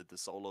entrusted to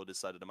solo this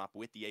side of the map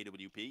with the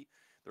AWP.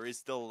 There is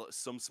still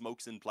some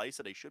smokes in place,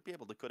 so they should be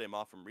able to cut him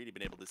off from really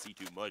being able to see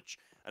too much.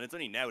 And it's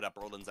only now that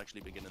Brolin's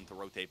actually beginning to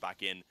rotate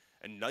back in.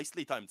 A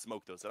nicely timed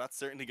smoke, though, so that's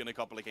certainly going to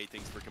complicate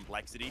things for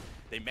Complexity.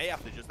 They may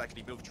have to just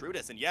actually move through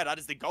this, and yeah, that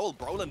is the goal.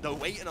 Brolin, though,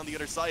 waiting on the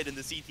other side in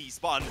the CT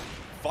spawn.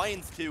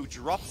 Finds two,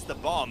 drops the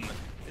bomb.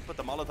 They put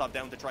the Molotov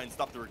down to try and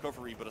stop the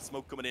recovery, but a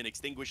smoke coming in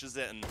extinguishes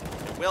it, and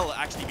it will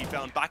actually be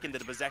found back into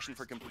the possession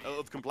for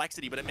of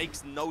Complexity, but it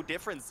makes no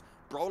difference.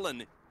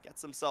 Brolin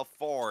gets himself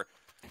 4.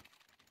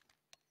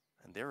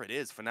 And there it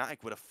is,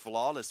 Fnatic with a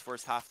flawless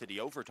first half to the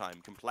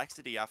overtime.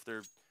 Complexity,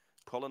 after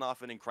pulling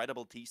off an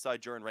incredible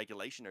T-side during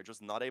regulation, are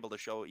just not able to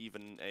show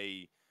even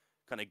a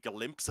kind of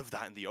glimpse of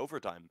that in the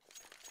overtime.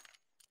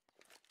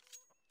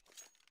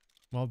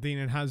 Well, Dean,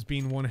 it has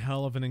been one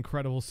hell of an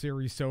incredible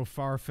series so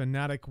far.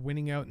 Fnatic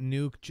winning out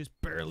Nuke, just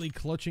barely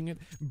clutching it,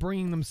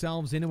 bringing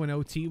themselves into an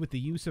OT with the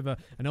use of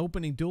an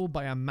opening duel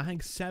by a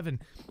Mag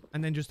 7,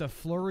 and then just a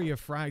flurry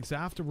of frags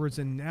afterwards,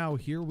 and now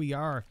here we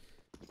are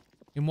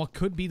in what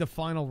could be the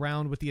final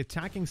round with the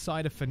attacking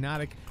side of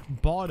Fnatic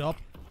bought up,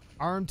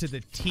 armed to the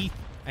teeth,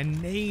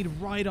 and nade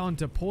right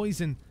onto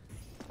Poison.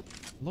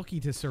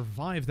 Lucky to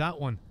survive that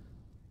one.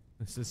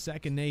 This the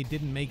second nade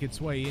didn't make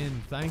its way in,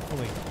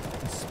 thankfully.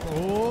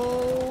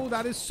 Oh,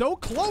 that is so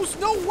close.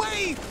 No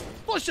way!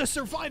 Flush just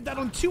survived that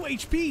on 2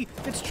 HP.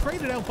 It's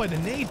traded out by the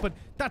nade, but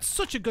that's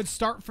such a good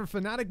start for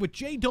Fnatic with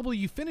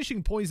JW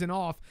finishing Poison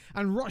off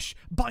and Rush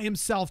by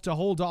himself to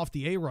hold off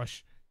the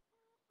A-Rush.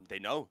 They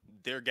know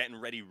they're getting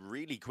ready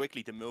really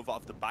quickly to move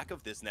off the back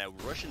of this now.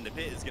 Rush in the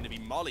pit is going to be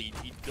mollied.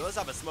 He does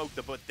have a smoke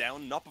to put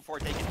down, not before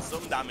taking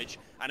some damage,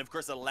 and of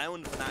course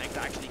allowing Fnatic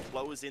to actually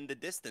close in the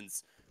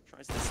distance.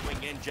 Tries to swing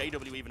in,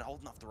 JW even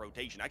holding off the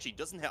rotation. Actually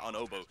doesn't hit on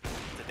Obo.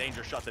 It's a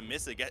dangerous shot to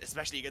miss,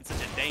 especially against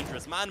such a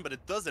dangerous man, but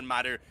it doesn't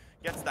matter.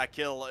 Gets that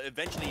kill.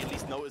 Eventually at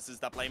least notices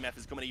that BlameF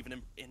is coming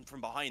even in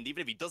from behind,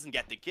 even if he doesn't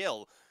get the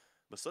kill.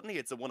 But suddenly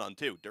it's a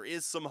 1-on-2. There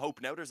is some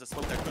hope now. There's a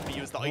smoke that could be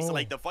used to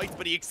isolate the fight,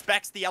 but he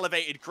expects the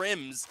elevated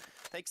Crims.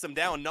 Takes him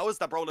down, knows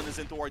that Brolin is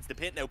in towards the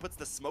pit now, puts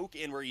the smoke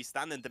in where he's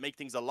standing to make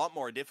things a lot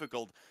more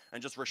difficult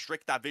and just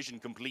restrict that vision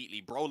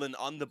completely. Brolin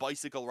on the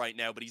bicycle right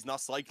now, but he's not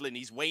cycling.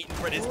 He's waiting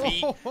for this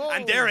beat.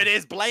 And there it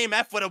is.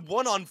 BlameF with a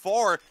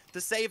 1-on-4 to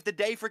save the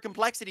day for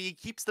Complexity. He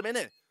keeps them in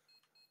it.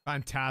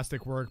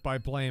 Fantastic work by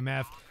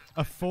BlameF.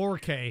 A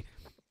 4K.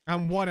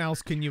 And what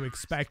else can you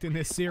expect in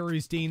this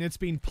series, Dean? It's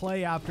been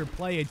play after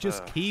play. It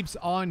just keeps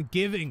on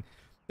giving.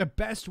 The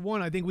best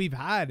one I think we've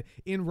had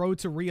in Road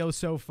to Rio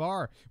so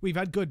far. We've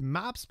had good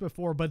maps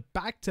before, but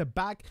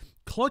back-to-back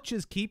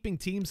clutches keeping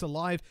teams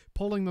alive,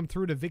 pulling them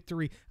through to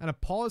victory, and a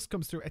pause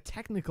comes through. A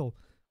technical,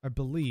 I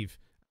believe.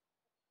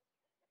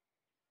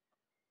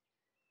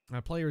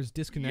 A player is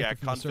disconnected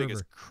from the server. Yeah, config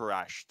has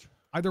crashed.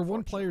 Either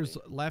one player's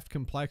left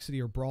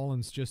Complexity or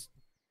Brawlin's just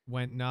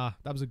went, nah,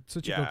 that was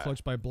such a good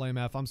clutch by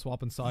BlameF. I'm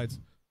swapping sides.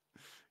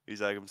 He's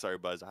like, I'm sorry,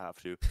 boys, I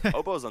have to.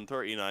 Obo's on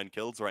 39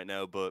 kills right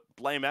now, but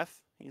BlameF,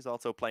 he's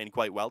also playing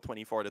quite well,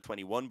 24 to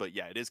 21. But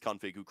yeah, it is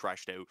config who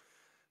crashed out.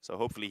 So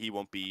hopefully he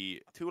won't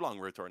be too long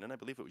returning. I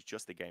believe it was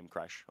just a game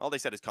crash. All they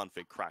said is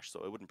config crash,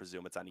 so I wouldn't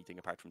presume it's anything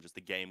apart from just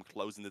the game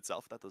closing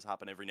itself. That does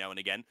happen every now and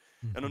again.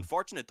 An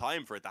unfortunate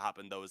time for it to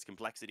happen, though, is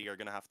Complexity are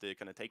going to have to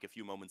kind of take a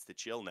few moments to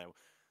chill now.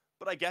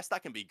 But I guess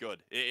that can be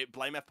good.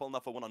 BlameF pulling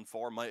off a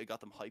 1-on-4 might have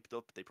got them hyped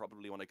up. They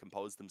probably want to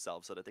compose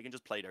themselves so that they can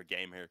just play their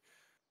game here.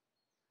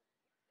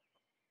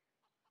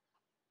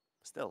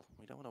 Still,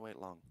 we don't want to wait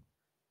long.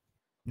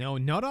 No,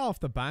 not off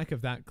the back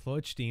of that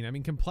clutch, Dean. I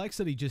mean,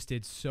 Complexity just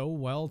did so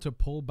well to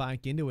pull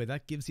back into it.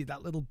 That gives you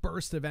that little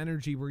burst of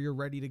energy where you're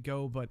ready to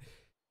go, but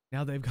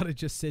now they've got to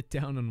just sit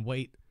down and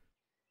wait.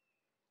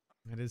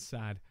 That is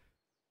sad.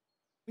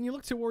 When you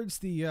look towards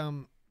the...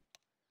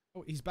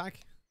 Oh, he's back.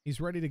 He's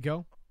ready to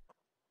go.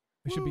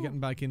 We should be getting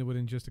back into it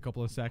in just a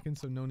couple of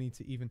seconds, so no need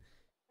to even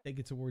take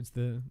it towards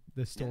the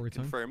story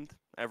time. Confirmed.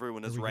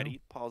 Everyone is ready.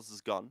 Pause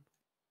is gone.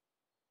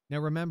 Now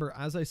remember,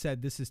 as I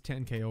said, this is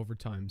 10k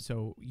overtime,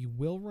 so you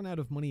will run out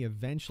of money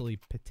eventually,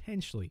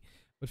 potentially.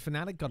 But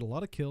Fnatic got a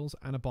lot of kills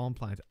and a bomb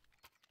plant.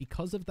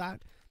 Because of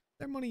that,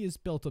 their money is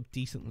built up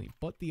decently,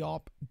 but the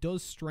op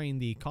does strain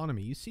the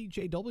economy. You see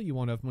JW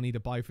won't have money to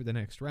buy for the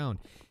next round.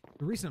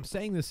 The reason I'm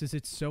saying this is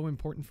it's so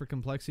important for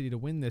Complexity to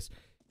win this.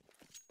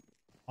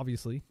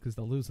 Obviously, because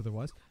they'll lose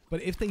otherwise.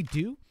 But if they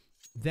do,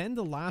 then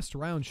the last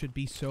round should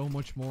be so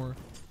much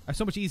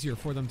easier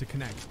for them to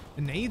connect.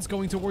 The nades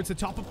going towards the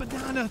top of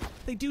Banana.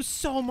 They do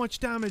so much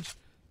damage.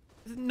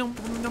 no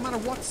matter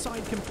what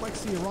side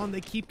Complexity are on,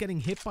 they keep getting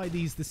hit by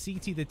these. The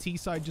CT, the T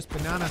side, just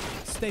banana.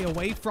 Stay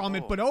away from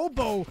it. But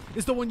Obo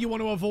is the one you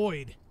want to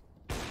avoid.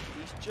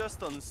 He's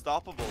just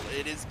unstoppable.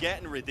 It is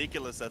getting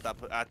ridiculous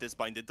at this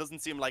point. It doesn't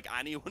seem like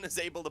anyone is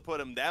able to put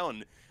him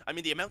down. I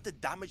mean, the amount of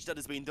damage that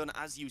has been done,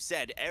 as you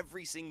said,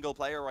 every single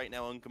player right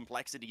now on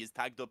Complexity is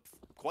tagged up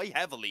quite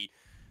heavily,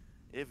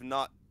 if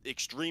not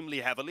extremely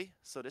heavily.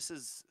 So this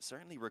is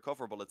certainly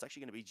recoverable. It's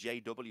actually going to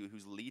be JW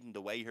who's leading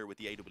the way here with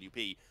the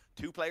AWP.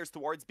 2 players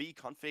towards B.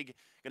 Config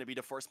going to be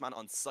the first man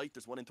on site.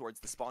 There's one in towards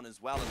the spawn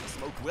as well, and the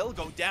smoke will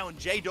go down.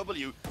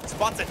 JW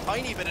spots a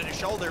tiny bit of the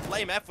shoulder.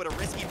 Flame F with a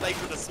risky play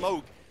for the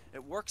smoke.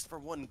 It works for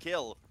 1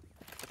 kill.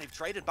 But they've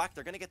traded back.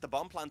 They're going to get the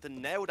bomb plant,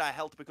 and now that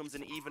health becomes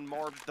an even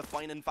more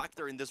defining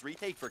factor in this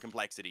retake for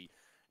Complexity.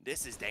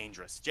 This is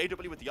dangerous.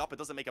 JW with the op, it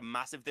doesn't make a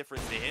massive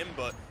difference to him,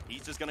 but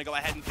he's just going to go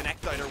ahead and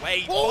connect either way.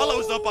 He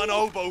follows up on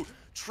Obo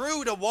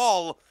through the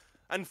wall.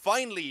 And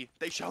finally,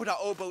 they show that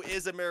Obo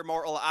is a mere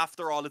mortal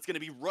after all. It's going to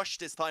be Rush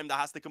this time that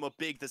has to come up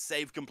big to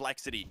save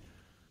Complexity.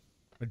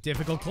 A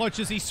difficult clutch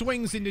as he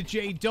swings into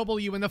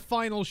JW, and the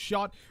final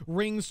shot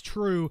rings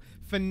true.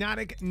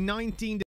 Fnatic 19